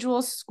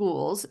individual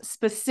school's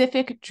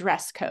specific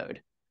dress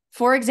code?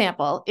 For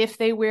example, if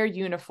they wear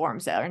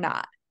uniforms or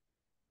not.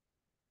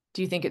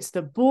 Do you think it's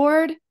the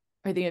board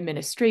or the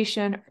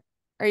administration,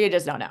 or you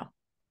just don't know?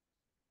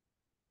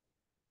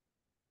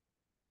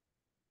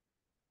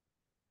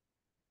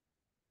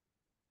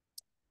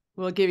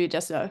 We'll give you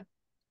just a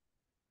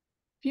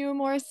few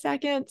more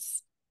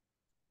seconds.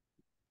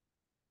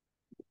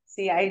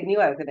 See, I knew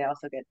I was going to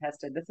also get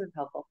tested. This is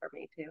helpful for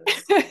me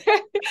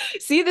too.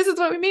 See, this is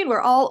what we mean.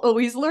 We're all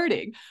always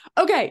learning.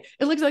 Okay,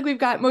 it looks like we've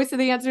got most of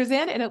the answers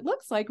in, and it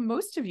looks like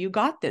most of you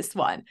got this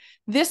one.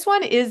 This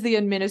one is the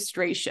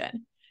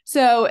administration.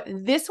 So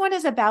this one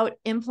is about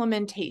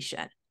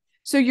implementation.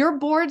 So your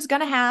board's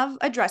going to have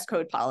a dress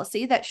code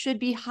policy that should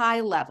be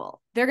high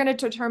level. They're going to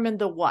determine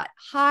the what,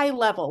 high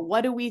level.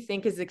 What do we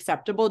think is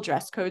acceptable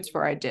dress codes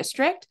for our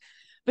district?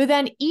 But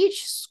then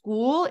each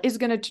school is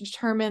going to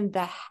determine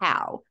the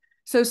how.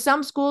 So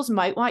some schools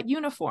might want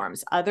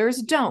uniforms,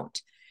 others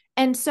don't.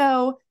 And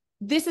so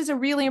this is a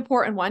really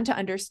important one to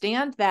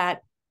understand, that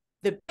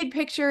the big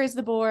picture is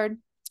the board,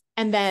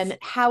 and then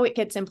how it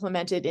gets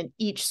implemented in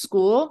each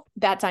school,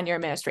 that's on your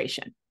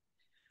administration.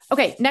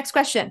 Okay, next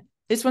question.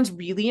 This one's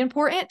really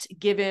important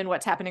given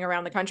what's happening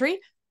around the country,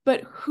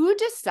 but who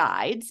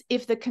decides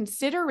if the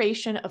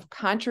consideration of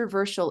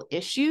controversial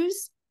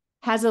issues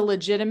has a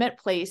legitimate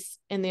place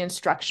in the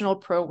instructional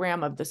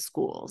program of the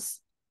schools?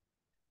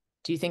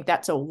 Do you think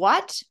that's a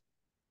what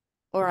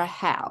or a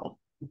how?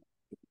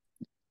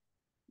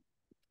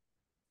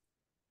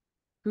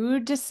 Who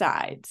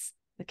decides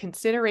the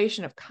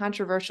consideration of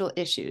controversial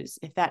issues,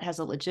 if that has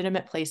a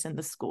legitimate place in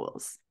the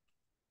schools?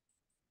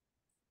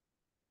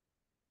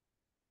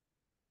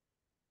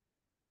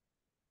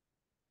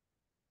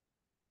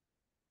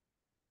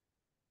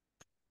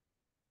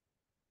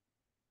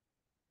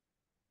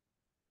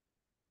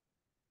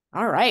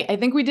 All right, I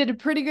think we did a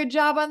pretty good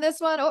job on this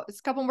one. Oh,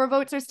 a couple more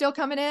votes are still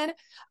coming in.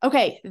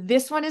 Okay,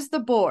 this one is the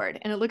board,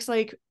 and it looks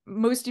like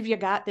most of you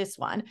got this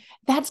one.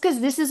 That's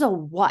because this is a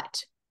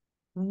what.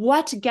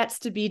 What gets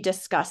to be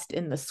discussed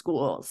in the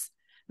schools?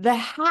 The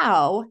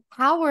how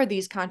are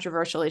these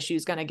controversial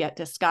issues going to get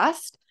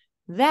discussed?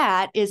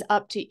 That is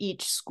up to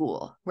each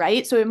school,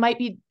 right? So it might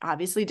be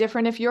obviously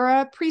different if you're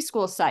a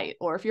preschool site,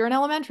 or if you're an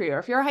elementary, or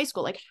if you're a high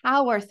school. Like,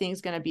 how are things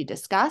going to be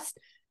discussed?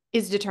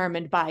 is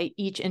determined by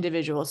each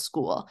individual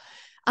school.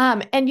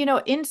 And, you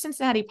know, in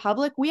Cincinnati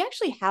Public, we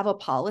actually have a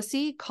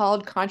policy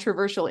called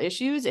controversial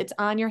issues. It's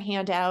on your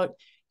handout,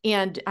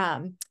 and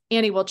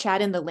Annie will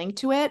chat in the link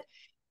to it.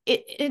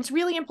 It's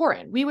really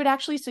important. We would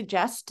actually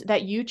suggest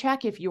that you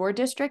check if your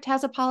district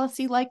has a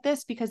policy like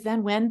this, because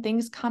then when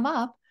things come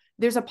up,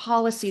 there's a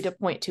policy to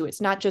point to.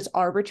 It's not just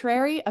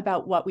arbitrary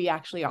about what we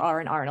actually are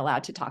and aren't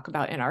allowed to talk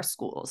about in our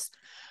schools.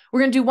 We're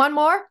going to do one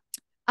more.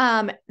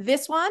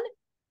 This one,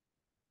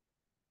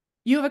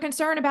 you have a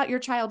concern about your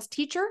child's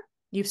teacher.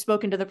 You've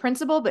spoken to the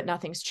principal, but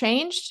nothing's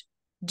changed.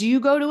 Do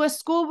you go to a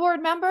school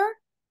board member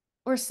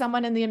or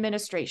someone in the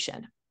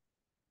administration?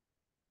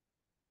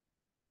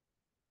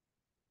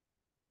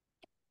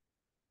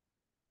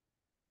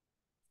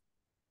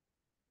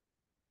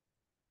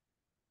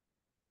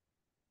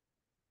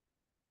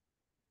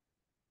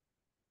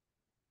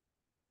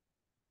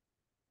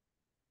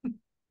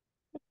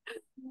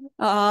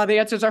 The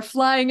answers are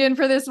flying in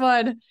for this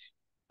one.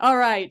 All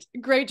right,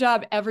 great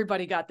job.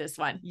 Everybody got this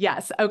one.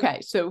 Yes.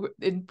 Okay. So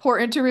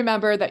important to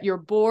remember that your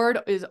board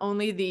is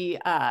only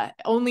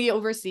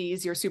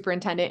oversees your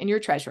superintendent and your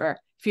treasurer.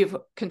 If you have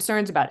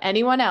concerns about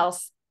anyone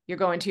else, you're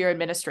going to your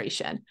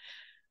administration.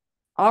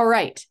 All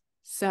right.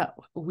 So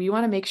we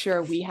want to make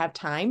sure we have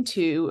time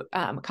to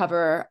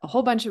cover a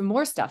whole bunch of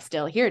more stuff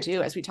still here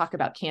too, as we talk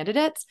about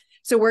candidates.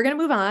 So we're going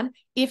to move on.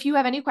 If you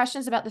have any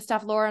questions about the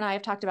stuff Lora and I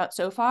have talked about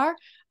so far,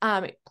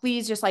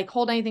 please just like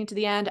hold anything to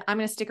the end. I'm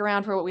going to stick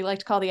around for what we like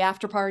to call the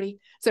after party.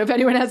 So if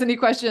anyone has any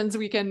questions,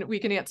 we can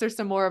answer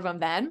some more of them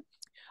then.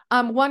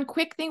 One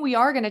quick thing we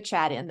are going to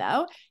chat in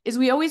though, is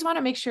we always want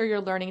to make sure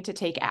you're learning to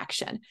take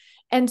action.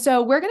 And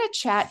so we're going to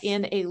chat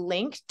in a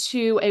link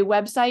to a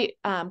website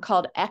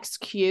called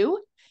XQ.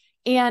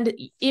 And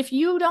if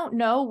you don't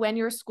know when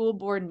your school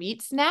board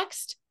meets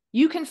next,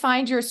 you can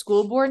find your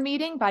school board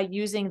meeting by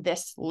using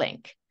this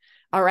link.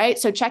 All right,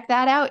 so check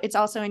that out. It's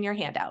also in your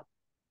handout.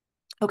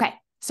 Okay,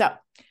 so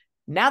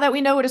now that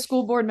we know what a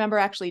school board member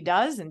actually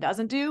does and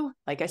doesn't do,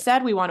 like I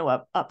said, we want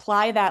to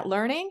apply that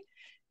learning.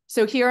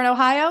 So here in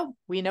Ohio,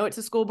 we know it's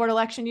a school board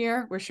election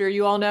year. We're sure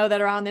you all know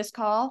that are on this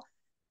call.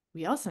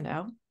 We also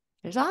know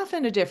there's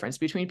often a difference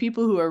between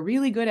people who are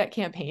really good at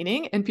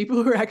campaigning and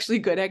people who are actually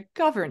good at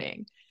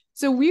governing.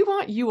 So we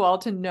want you all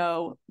to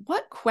know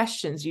what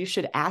questions you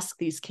should ask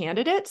these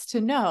candidates to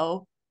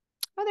know,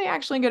 are they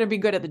actually going to be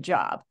good at the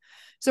job?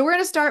 So we're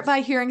going to start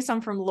by hearing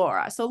some from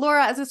Lora. So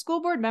Lora, as a school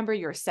board member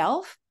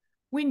yourself,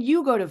 when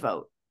you go to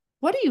vote,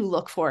 what do you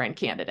look for in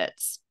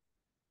candidates?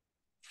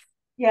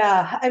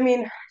 Yeah, I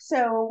mean,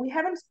 so we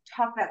haven't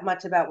talked that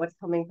much about what's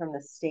coming from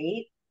the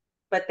state,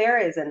 but there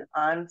is an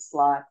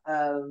onslaught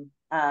of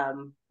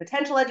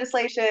potential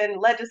legislation,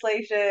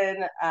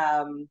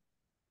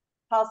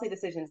 policy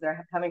decisions that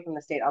are coming from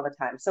the state all the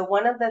time. So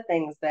one of the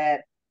things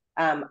that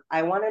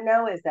I want to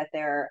know is that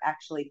they're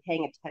actually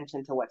paying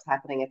attention to what's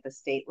happening at the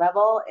state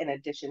level, in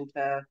addition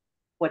to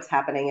what's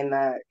happening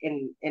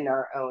in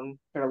our own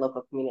sort of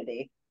local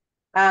community.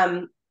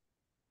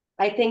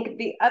 I think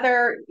the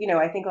other,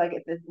 I think like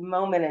at this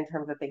moment in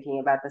terms of thinking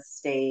about the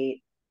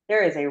state,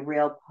 there is a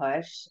real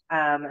push,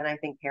 and I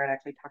think Karen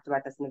actually talked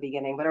about this in the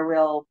beginning, but a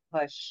real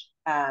push.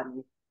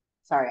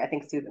 Sorry, I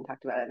think Susan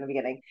talked about it in the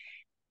beginning,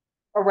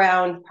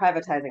 around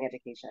privatizing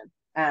education.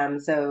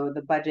 So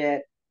the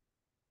budget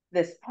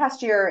this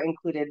past year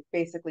included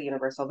basically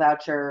universal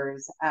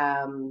vouchers.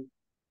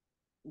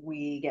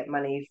 We get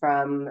money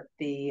from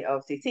the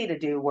OFCC to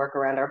do work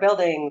around our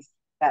buildings.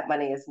 That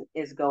money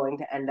is going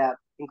to end up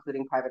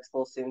including private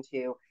schools soon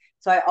too.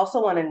 So I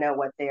also want to know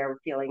what their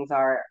feelings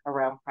are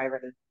around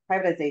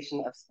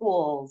privatization of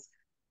schools,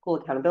 school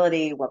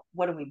accountability.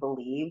 What do we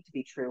believe to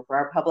be true for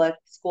our public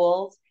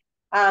schools?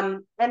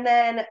 And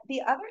then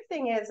the other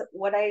thing is,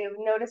 what I've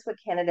noticed with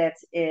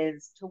candidates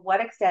is, to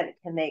what extent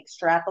can they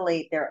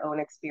extrapolate their own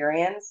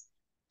experience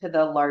to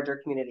the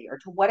larger community, or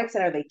to what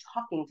extent are they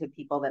talking to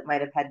people that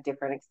might have had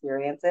different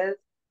experiences?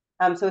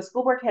 So a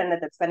school board candidate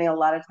that's spending a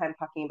lot of time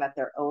talking about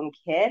their own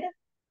kid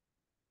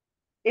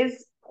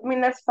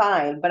that's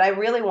fine, but I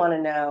really want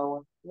to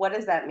know, what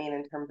does that mean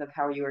in terms of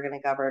how you are going to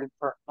govern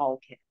for all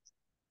kids?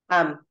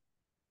 I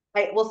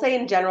will say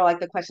in general, like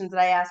the questions that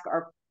I ask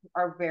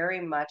are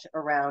very much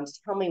around,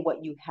 tell me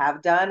what you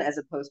have done as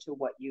opposed to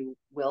what you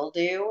will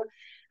do.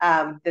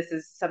 This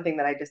is something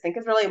that I just think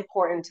is really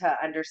important to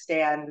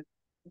understand.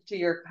 To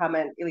your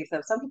comment,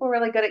 Elisa, some people are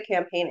really good at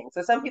campaigning.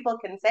 So some people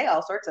can say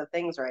all sorts of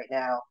things right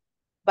now,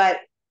 but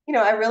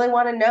I really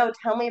want to know,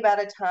 tell me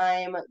about a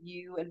time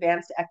you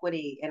advanced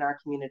equity in our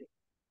community.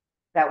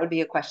 That would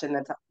be a question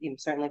that's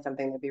certainly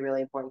something that'd be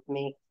really important to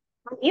me.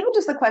 Even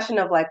just the question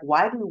of like,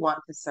 why do you want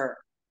to serve?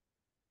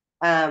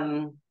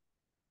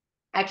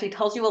 Actually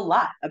tells you a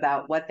lot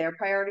about what their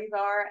priorities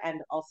are,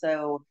 and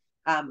also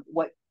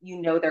what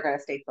they're going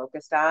to stay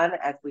focused on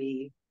as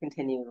we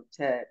continue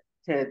to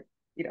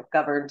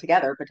govern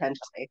together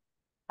potentially.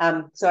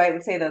 So I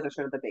would say those are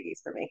sort of the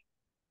biggies for me.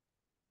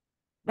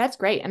 That's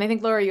great. And I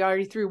think, Lora, you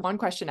already threw one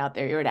question out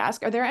there you would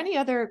ask. Are there any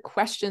other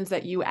questions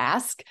that you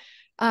ask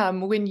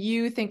when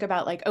you think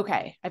about like,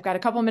 okay, I've got a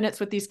couple minutes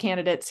with these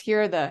candidates.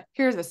 Here are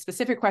the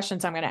specific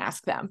questions I'm going to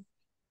ask them.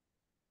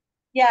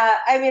 Yeah,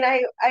 I mean,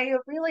 I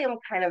really am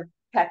kind of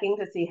checking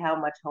to see how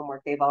much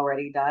homework they've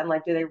already done.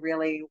 Like, do they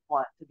really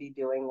want to be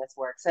doing this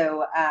work?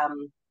 So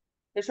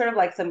there's sort of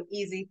like some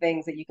easy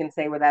things that you can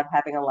say without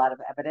having a lot of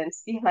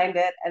evidence behind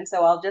it. And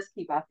so I'll just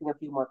keep asking a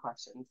few more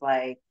questions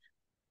like,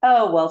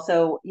 oh, well,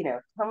 so,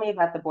 tell me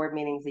about the board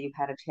meetings that you've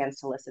had a chance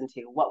to listen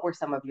to. What were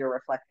some of your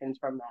reflections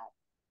from that?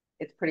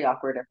 It's pretty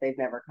awkward if they've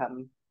never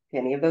come to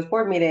any of those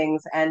board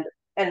meetings. And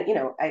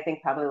I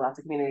think probably lots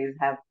of communities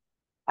have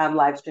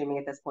live streaming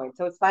at this point.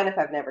 So it's fine if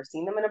I've never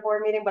seen them in a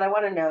board meeting, but I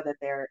want to know that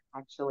they're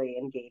actually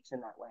engaged in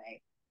that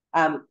way.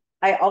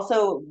 I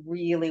also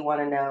really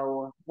want to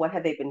know what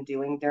have they been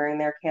doing during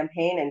their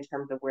campaign in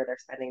terms of where they're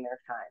spending their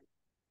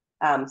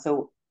time.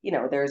 So,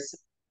 there's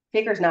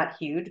Shaker's not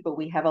huge, but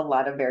we have a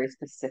lot of very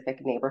specific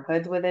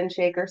neighborhoods within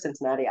Shaker.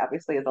 Cincinnati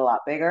obviously is a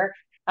lot bigger.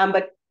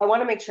 But I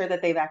want to make sure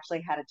that they've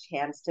actually had a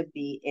chance to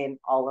be in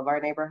all of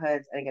our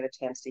neighborhoods and get a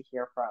chance to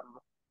hear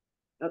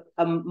from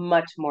a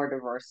much more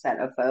diverse set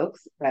of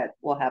folks that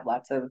will have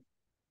lots of,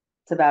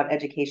 it's about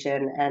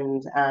education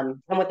and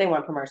what they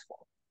want from our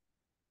school.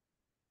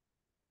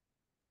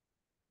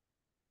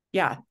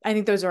 Yeah, I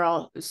think those are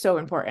all so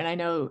important. I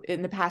know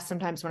in the past,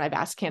 sometimes when I've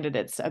asked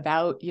candidates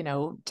about,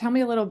 tell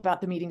me a little about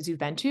the meetings you've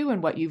been to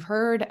and what you've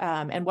heard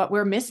and what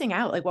we're missing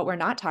out, like what we're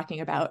not talking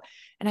about.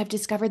 And I've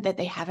discovered that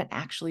they haven't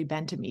actually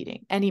been to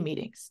any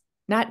meetings,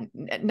 and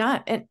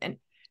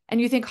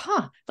you think,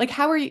 like,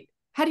 how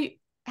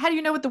do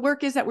you know what the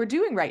work is that we're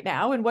doing right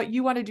now and what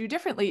you want to do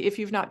differently if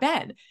you've not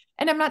been?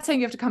 And I'm not saying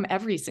you have to come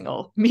every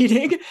single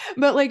meeting,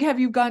 but like, have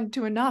you gone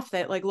to enough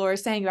that, like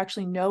Laura's saying, you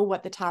actually know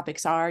what the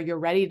topics are, you're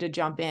ready to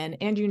jump in,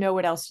 and you know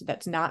what else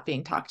that's not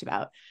being talked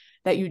about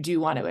that you do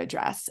want to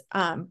address.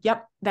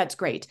 Yep, that's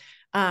great.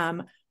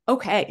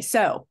 Okay,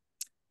 so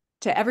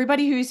to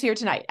everybody who's here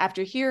tonight,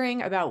 after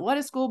hearing about what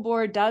a school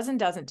board does and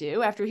doesn't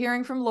do, after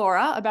hearing from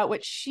Lora about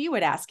what she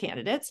would ask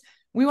candidates,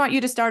 we want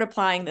you to start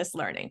applying this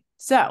learning.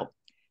 So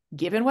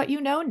given what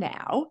you know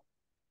now,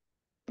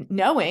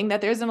 knowing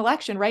that there's an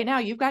election right now,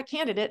 you've got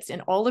candidates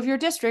in all of your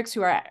districts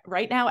who are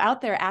right now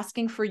out there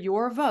asking for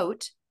your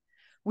vote.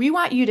 We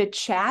want you to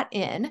chat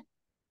in.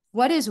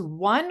 What is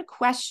one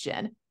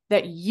question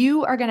that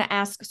you are going to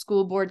ask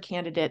school board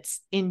candidates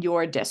in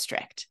your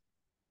district?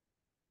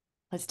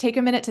 Let's take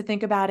a minute to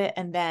think about it,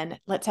 and then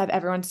let's have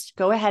everyone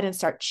go ahead and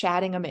start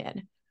chatting them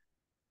in.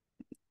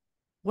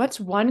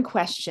 What's one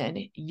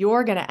question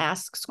you're going to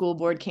ask school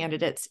board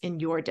candidates in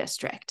your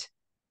district?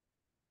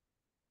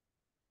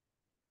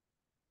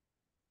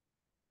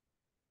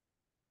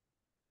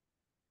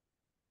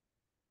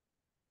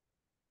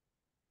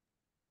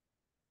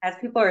 As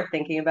people are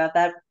thinking about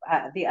that,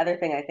 the other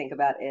thing I think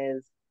about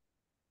is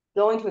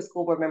going to a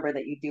school board member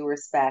that you do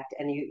respect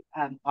and you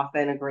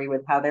often agree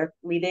with how they're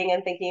leading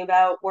and thinking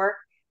about work,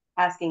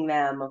 asking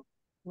them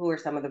who are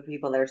some of the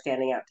people that are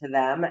standing out to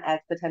them as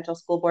potential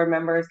school board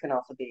members can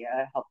also be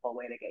a helpful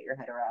way to get your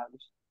head around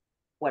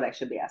what I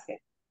should be asking.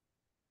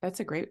 That's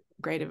a great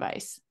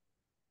advice.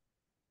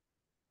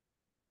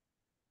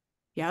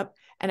 Yep.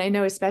 And I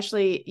know,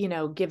 especially,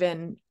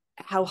 given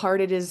how hard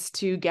it is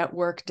to get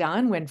work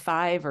done when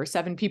 5 or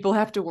 7 people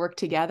have to work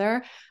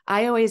together,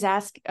 I always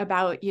ask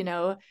about,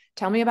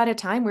 tell me about a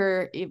time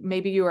where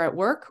maybe you were at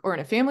work or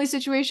in a family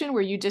situation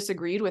where you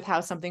disagreed with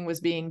how something was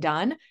being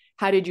done.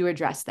 How did you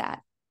address that?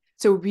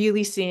 So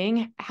really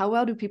seeing how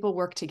well do people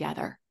work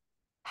together?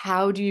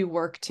 How do you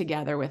work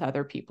together with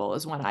other people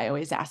is one I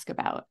always ask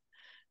about.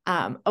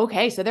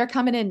 Okay, so they're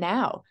coming in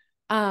now.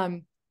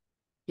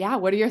 Yeah,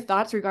 what are your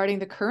thoughts regarding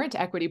the current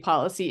equity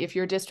policy if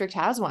your district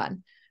has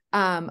one?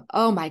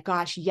 Oh my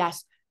gosh,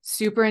 yes,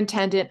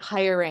 superintendent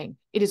hiring.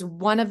 It is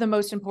one of the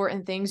most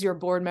important things your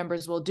board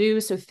members will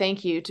do. So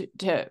thank you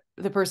to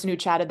the person who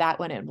chatted that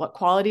one in. What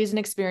qualities and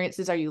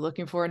experiences are you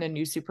looking for in a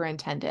new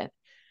superintendent?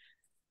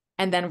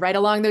 And then right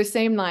along those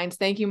same lines,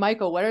 thank you,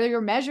 Michael. What are your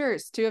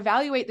measures to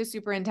evaluate the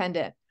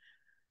superintendent?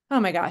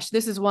 Oh my gosh,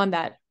 this is one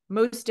that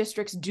most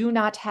districts do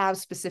not have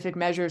specific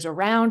measures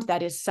around.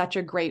 That is such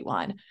a great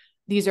one.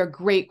 These are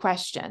great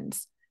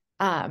questions.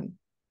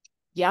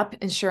 Yep,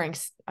 ensuring,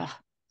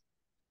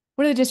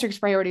 what are the district's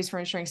priorities for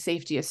ensuring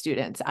safety of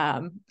students?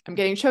 I'm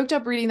getting choked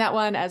up reading that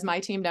one. As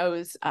my team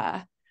knows,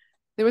 there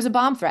was a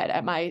bomb threat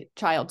at my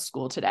child's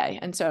school today.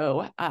 And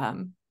so,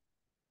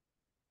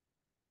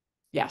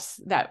 yes,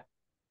 that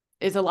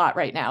is a lot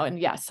right now. And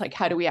yes, like,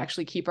 how do we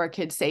actually keep our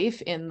kids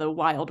safe in the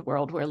wild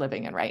world we're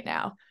living in right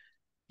now?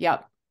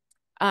 Yep.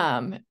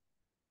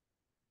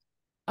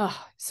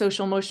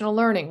 Social emotional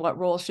learning. What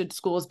role should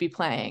schools be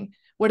playing?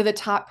 What are the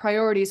top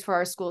priorities for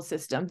our school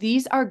system?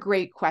 These are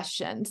great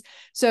questions.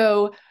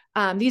 So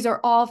these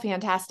are all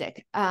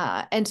fantastic.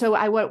 And so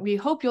what we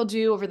hope you'll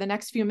do over the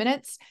next few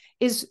minutes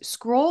is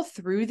scroll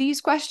through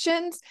these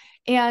questions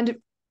and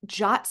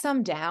jot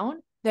some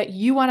down that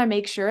you want to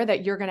make sure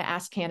that you're going to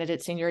ask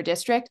candidates in your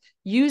district.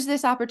 Use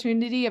this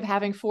opportunity of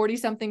having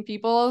 40-something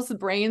people's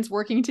brains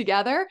working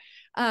together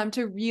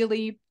to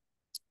really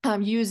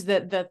use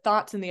the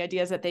thoughts and the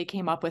ideas that they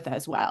came up with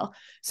as well.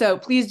 So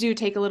please do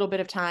take a little bit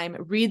of time,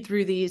 read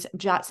through these,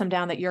 jot some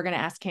down that you're going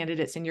to ask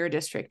candidates in your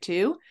district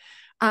too.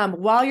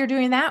 While you're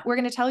doing that, we're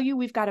going to tell you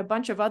we've got a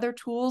bunch of other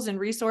tools and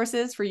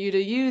resources for you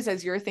to use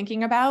as you're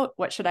thinking about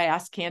what should I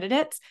ask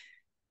candidates.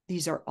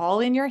 These are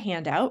all in your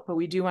handout, but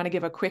we do want to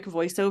give a quick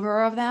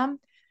voiceover of them.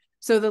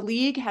 So the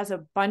League has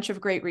a bunch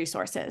of great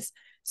resources.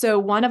 So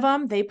one of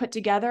them, they put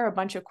together a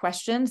bunch of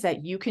questions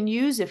that you can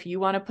use if you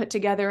want to put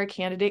together a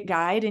candidate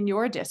guide in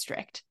your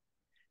district.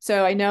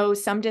 So I know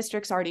some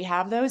districts already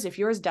have those. If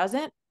yours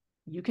doesn't,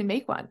 you can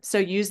make one. So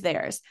use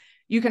theirs.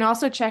 You can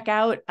also check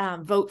out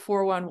Vote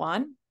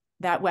 411,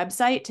 that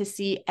website, to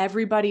see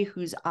everybody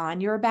who's on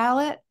your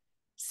ballot.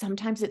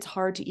 Sometimes it's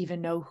hard to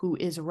even know who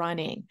is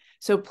running.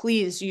 So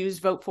please use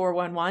Vote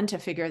 411 to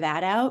figure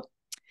that out.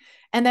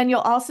 And then you'll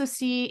also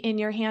see in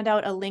your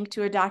handout a link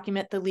to a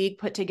document the League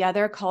put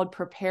together called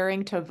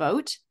Preparing to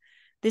Vote.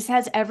 This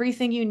has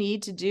everything you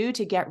need to do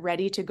to get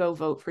ready to go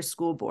vote for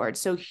school board.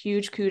 So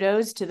huge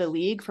kudos to the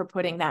League for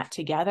putting that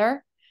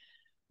together.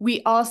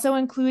 We also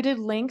included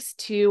links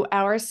to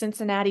our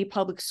Cincinnati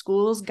Public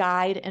Schools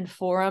guide and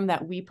forum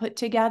that we put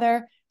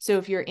together. So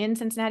if you're in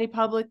Cincinnati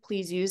Public,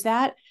 please use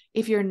that.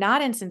 If you're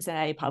not in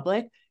Cincinnati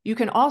Public, you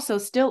can also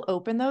still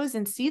open those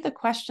and see the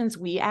questions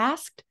we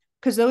asked,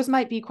 because those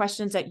might be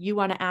questions that you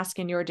want to ask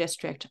in your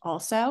district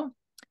also.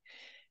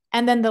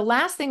 And then the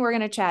last thing we're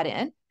going to chat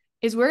in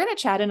is we're going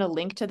to chat in a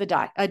link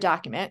to a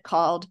document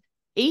called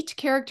 8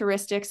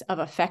 Characteristics of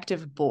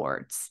Effective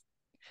Boards.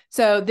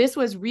 So this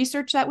was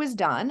research that was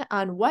done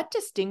on what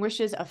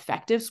distinguishes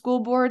effective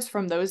school boards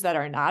from those that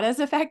are not as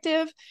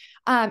effective.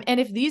 And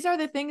if these are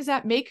the things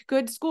that make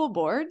good school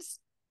boards,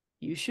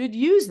 you should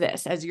use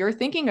this as you're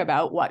thinking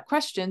about what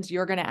questions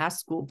you're going to ask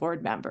school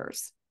board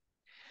members.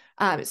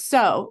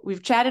 So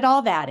we've chatted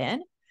all that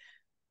in.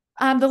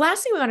 The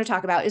last thing we want to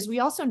talk about is we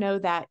also know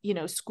that,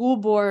 school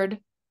board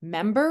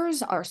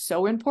members are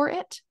so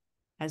important,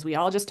 as we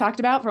all just talked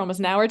about for almost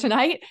an hour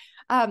tonight,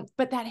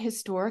 but that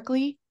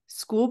historically,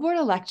 school board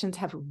elections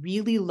have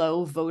really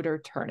low voter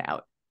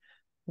turnout.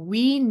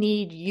 We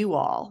need you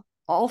all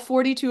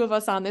 42 of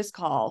us on this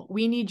call,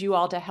 we need you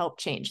all to help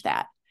change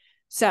that.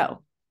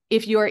 So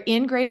if you're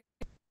in great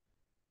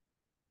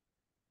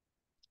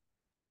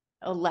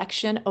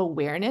election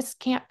awareness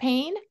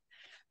campaign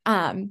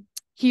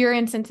here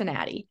in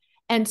Cincinnati.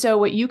 And so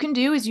what you can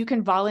do is you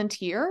can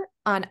volunteer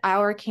on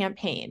our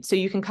campaign. So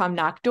you can come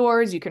knock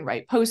doors, you can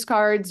write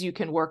postcards, you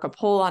can work a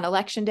poll on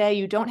election day.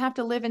 You don't have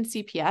to live in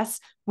CPS.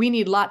 We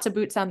need lots of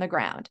boots on the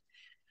ground.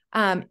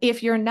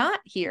 If you're not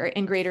here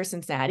in Greater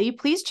Cincinnati,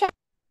 please check.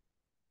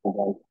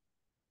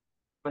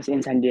 Most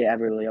insane day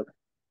ever, Leo.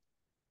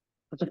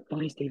 What's the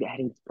funniest day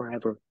adding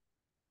forever?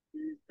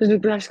 This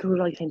is the school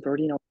like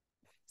 10:30.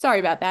 Sorry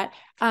about that.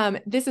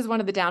 This is one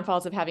of the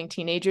downfalls of having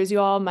teenagers, you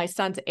all. My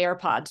son's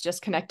AirPods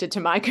just connected to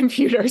my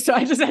computer, so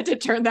I just had to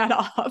turn that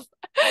off.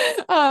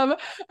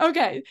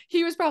 Okay,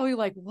 he was probably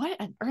like,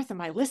 what on earth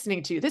am I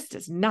listening to? This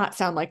does not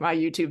sound like my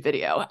YouTube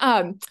video.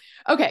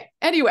 Okay,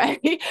 anyway,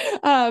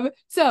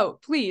 so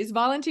please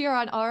volunteer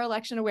on our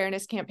election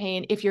awareness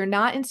campaign. If you're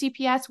not in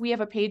CPS, we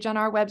have a page on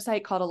our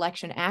website called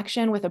Election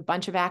Action with a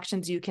bunch of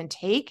actions you can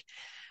take.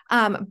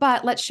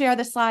 But let's share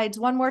the slides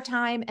one more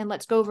time and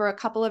let's go over a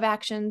couple of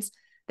actions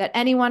that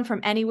anyone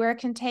from anywhere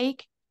can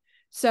take.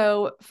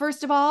 So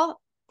first of all,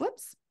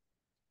 whoops.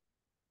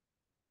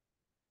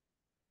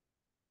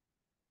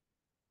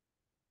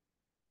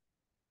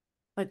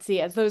 Let's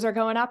see, as those are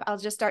going up, I'll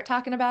just start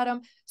talking about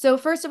them. So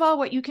first of all,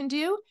 what you can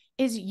do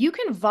is you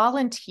can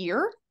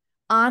volunteer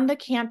on the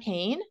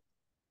campaign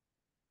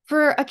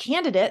for a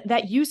candidate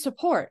that you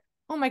support.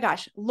 Oh my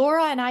gosh,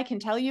 Lora and I can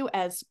tell you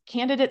as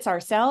candidates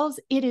ourselves,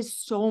 it is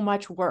so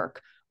much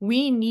work.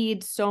 We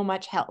need so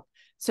much help.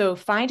 So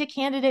find a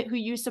candidate who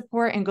you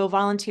support and go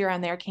volunteer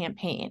on their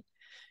campaign.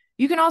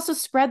 You can also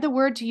spread the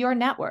word to your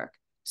network.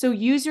 So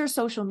use your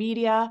social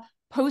media,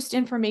 post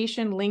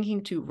information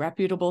linking to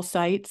reputable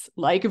sites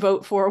like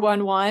Vote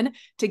 411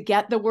 to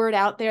get the word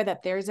out there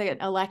that there's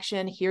an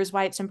election. Here's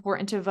why it's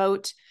important to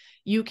vote.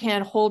 You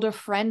can hold a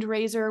friend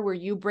raiser where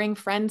you bring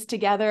friends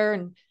together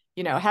and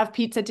have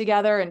pizza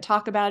together and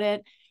talk about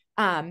it.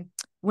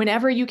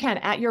 Whenever you can,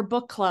 at your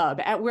book club,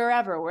 at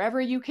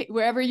wherever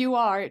you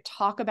are,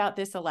 talk about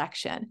this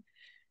election.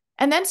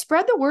 And then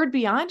spread the word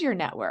beyond your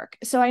network.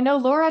 So I know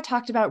Lora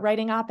talked about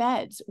writing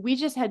op-eds. We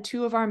just had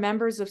 2 of our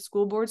members of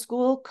School Board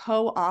School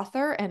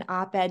co-author an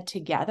op-ed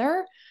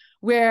together,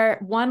 where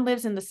one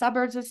lives in the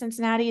suburbs of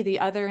Cincinnati,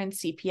 the other in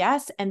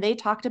CPS, and they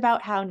talked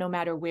about how no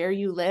matter where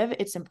you live,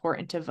 it's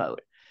important to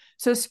vote.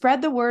 So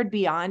spread the word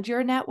beyond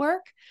your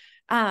network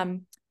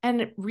and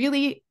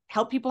really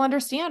help people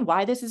understand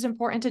why this is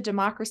important to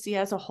democracy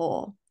as a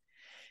whole.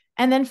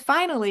 And then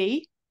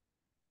finally,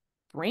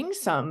 bring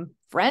some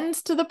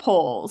friends to the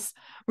polls,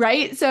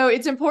 right? So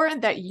it's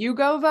important that you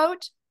go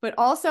vote, but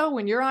also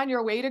when you're on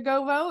your way to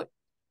go vote,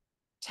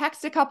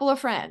 text a couple of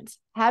friends.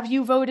 Have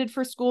you voted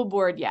for school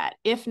board yet?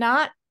 If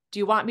not, do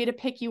you want me to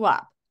pick you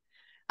up?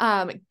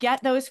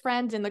 Get those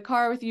friends in the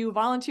car with you,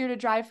 volunteer to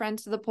drive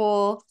friends to the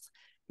polls,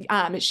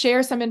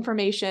 share some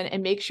information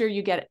and make sure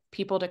you get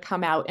people to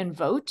come out and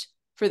vote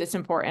for this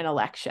important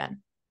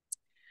election.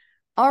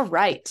 All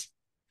right.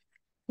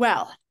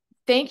 Well,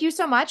 thank you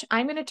so much.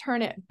 I'm going to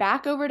turn it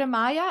back over to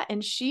Miyah,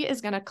 and she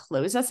is going to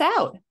close us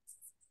out.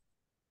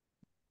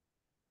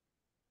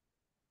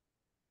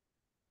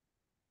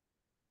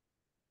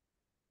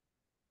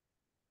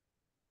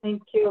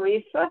 Thank you,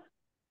 Elisa.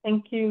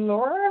 Thank you,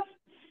 Lora.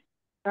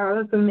 That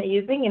was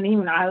amazing, and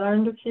even I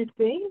learned a few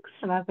things,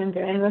 and I've been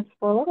doing this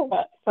for a little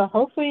bit. So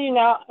hopefully you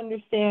now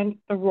understand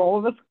the role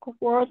of the school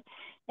board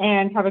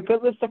and have a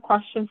good list of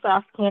questions to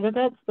ask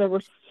candidates. There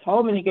were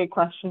so many good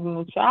questions in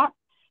the chat.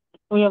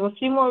 We have a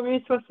few more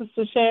resources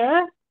to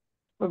share,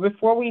 but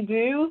before we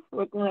do,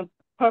 we're going to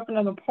put up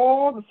another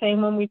poll, the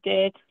same one we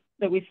did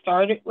that we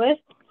started with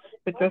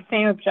the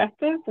same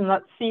objectives, and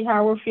let's see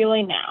how we're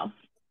feeling now.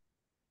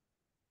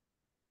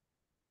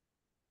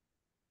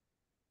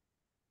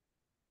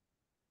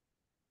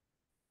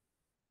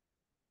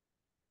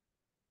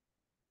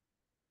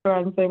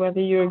 And say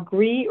whether you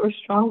agree or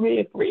strongly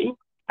agree.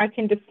 I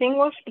can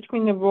distinguish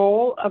between the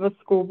role of a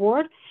school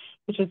board,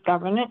 which is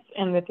governance,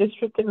 and the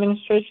district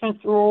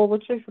administration's role,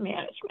 which is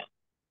management.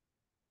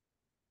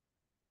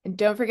 And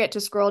don't forget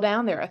to scroll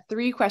down. There are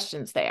 3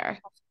 questions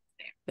there.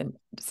 The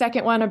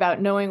second one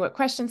about knowing what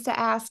questions to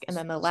ask, and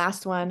then the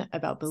last one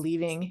about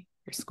believing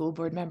your school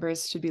board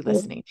members should be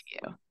listening to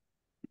you.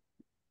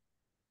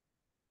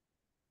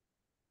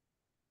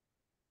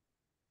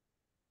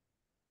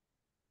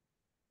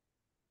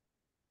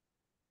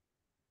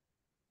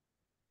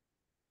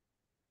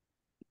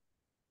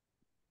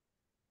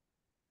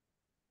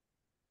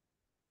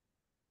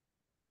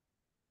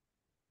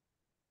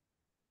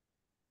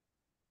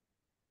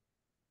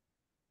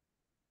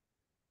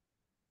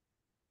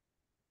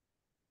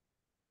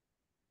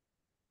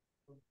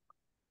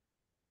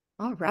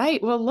 All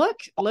right. Well,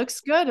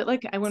 looks good.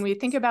 Look, when we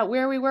think about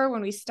where we were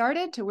when we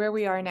started to where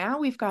we are now,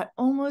 we've got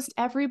almost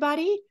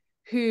everybody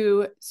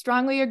who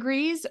strongly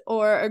agrees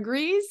or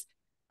agrees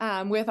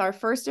with our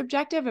first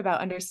objective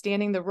about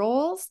understanding the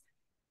roles.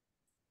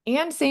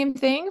 And same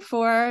thing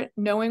for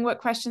knowing what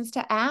questions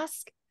to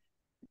ask.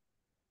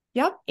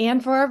 Yep.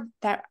 And for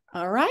that.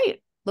 All right.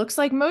 Looks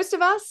like most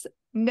of us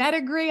net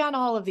agree on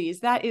all of these.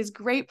 That is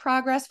great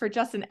progress for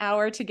just an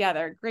hour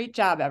together. Great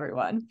job,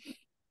 everyone.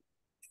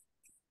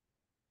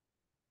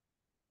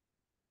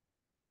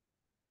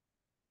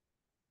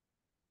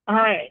 All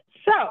right,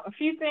 so a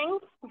few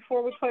things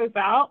before we close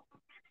out.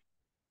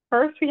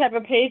 First, we have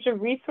a page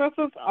of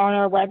resources on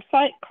our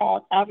website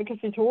called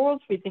Advocacy Tools.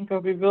 We think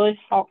it'll be really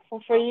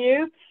helpful for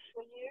you.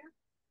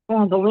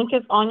 The link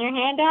is on your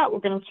handout. We're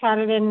going to chat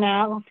it in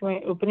now. If you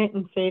want to open it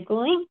and save the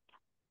link.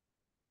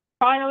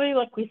 Finally,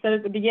 like we said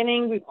at the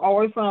beginning, we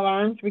always want to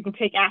learn so we can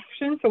take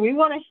action. So we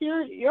want to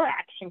hear your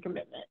action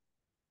commitment.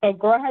 So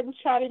go ahead and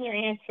chat in your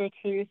answer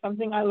to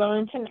something I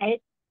learned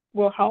tonight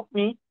will help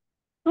me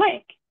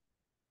blank.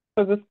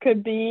 So this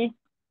could be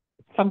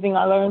something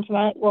I learned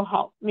tonight will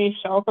help me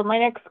show up at my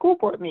next school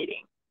board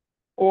meeting,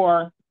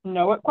 or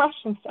know what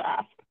questions to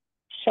ask.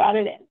 Chat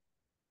it in.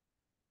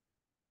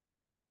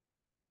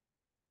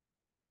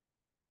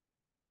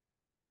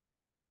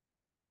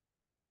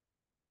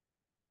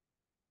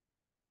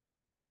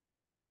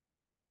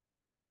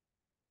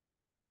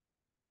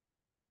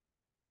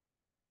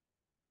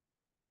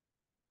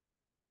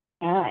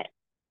 All right.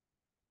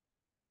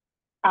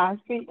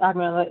 I'm going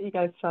to let you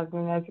guys chat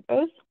in as it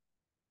goes.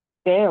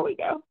 There we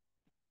go.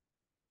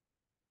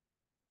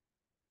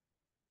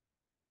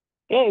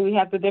 Okay, we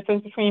have the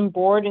difference between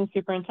board and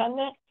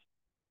superintendent.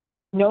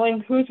 Knowing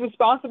who's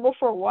responsible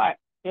for what,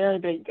 very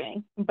big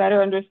thing.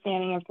 Better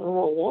understanding of the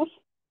roles.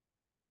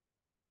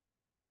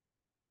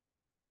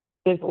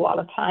 There's a lot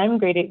of time,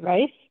 great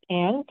advice,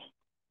 and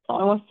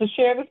someone wants to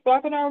share this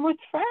webinar with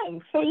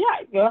friends. So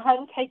yeah, go ahead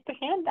and take the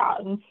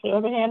handout and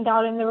share the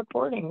handout in the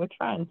recording with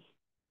friends.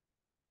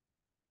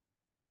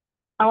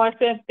 I want to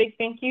say a big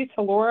thank you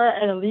to Lora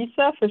and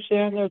Elisa for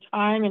sharing their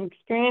time and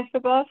experience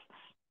with us.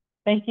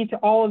 Thank you to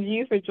all of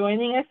you for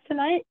joining us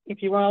tonight.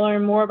 If you want to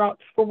learn more about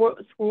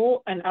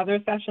school and other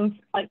sessions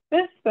like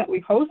this that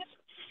we host,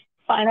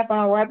 sign up on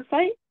our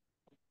website.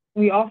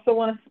 We also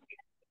want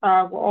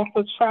to, we'll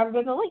also chat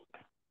in the link.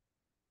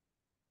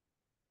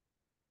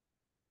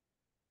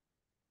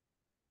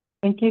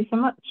 Thank you so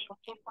much.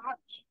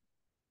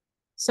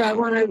 So I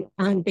want to,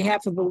 on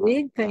behalf of the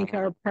league, thank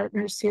our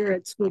partners here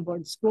at School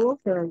Board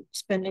School for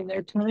spending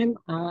their time.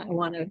 I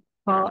want to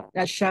call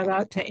a shout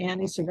out to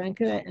Annie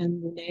Cervenka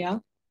and Miyah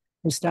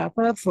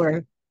Mustafa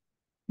for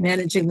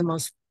managing the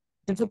most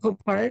difficult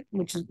part,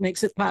 which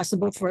makes it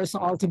possible for us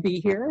all to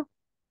be here.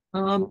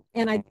 And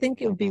I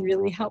think it would be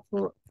really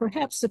helpful,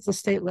 perhaps, if the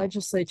state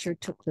legislature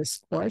took this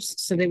course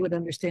so they would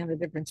understand the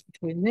difference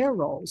between their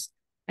roles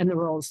and the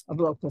roles of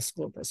local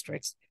school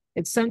districts.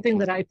 It's something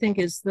that I think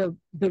is the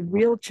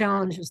real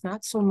challenge is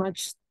not so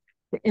much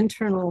the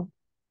internal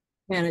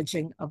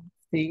managing of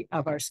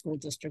our school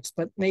districts,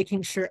 but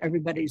making sure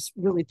everybody's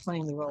really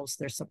playing the roles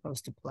they're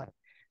supposed to play.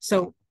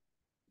 So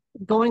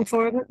going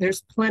forward,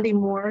 there's plenty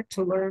more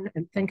to learn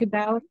and think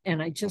about.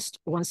 And I just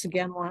once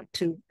again want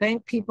to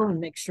thank people and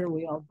make sure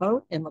we all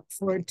vote and look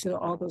forward to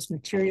all those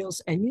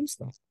materials and use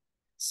them.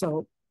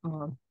 So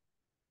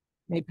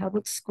may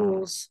public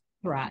schools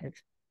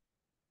thrive.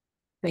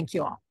 Thank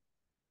you all.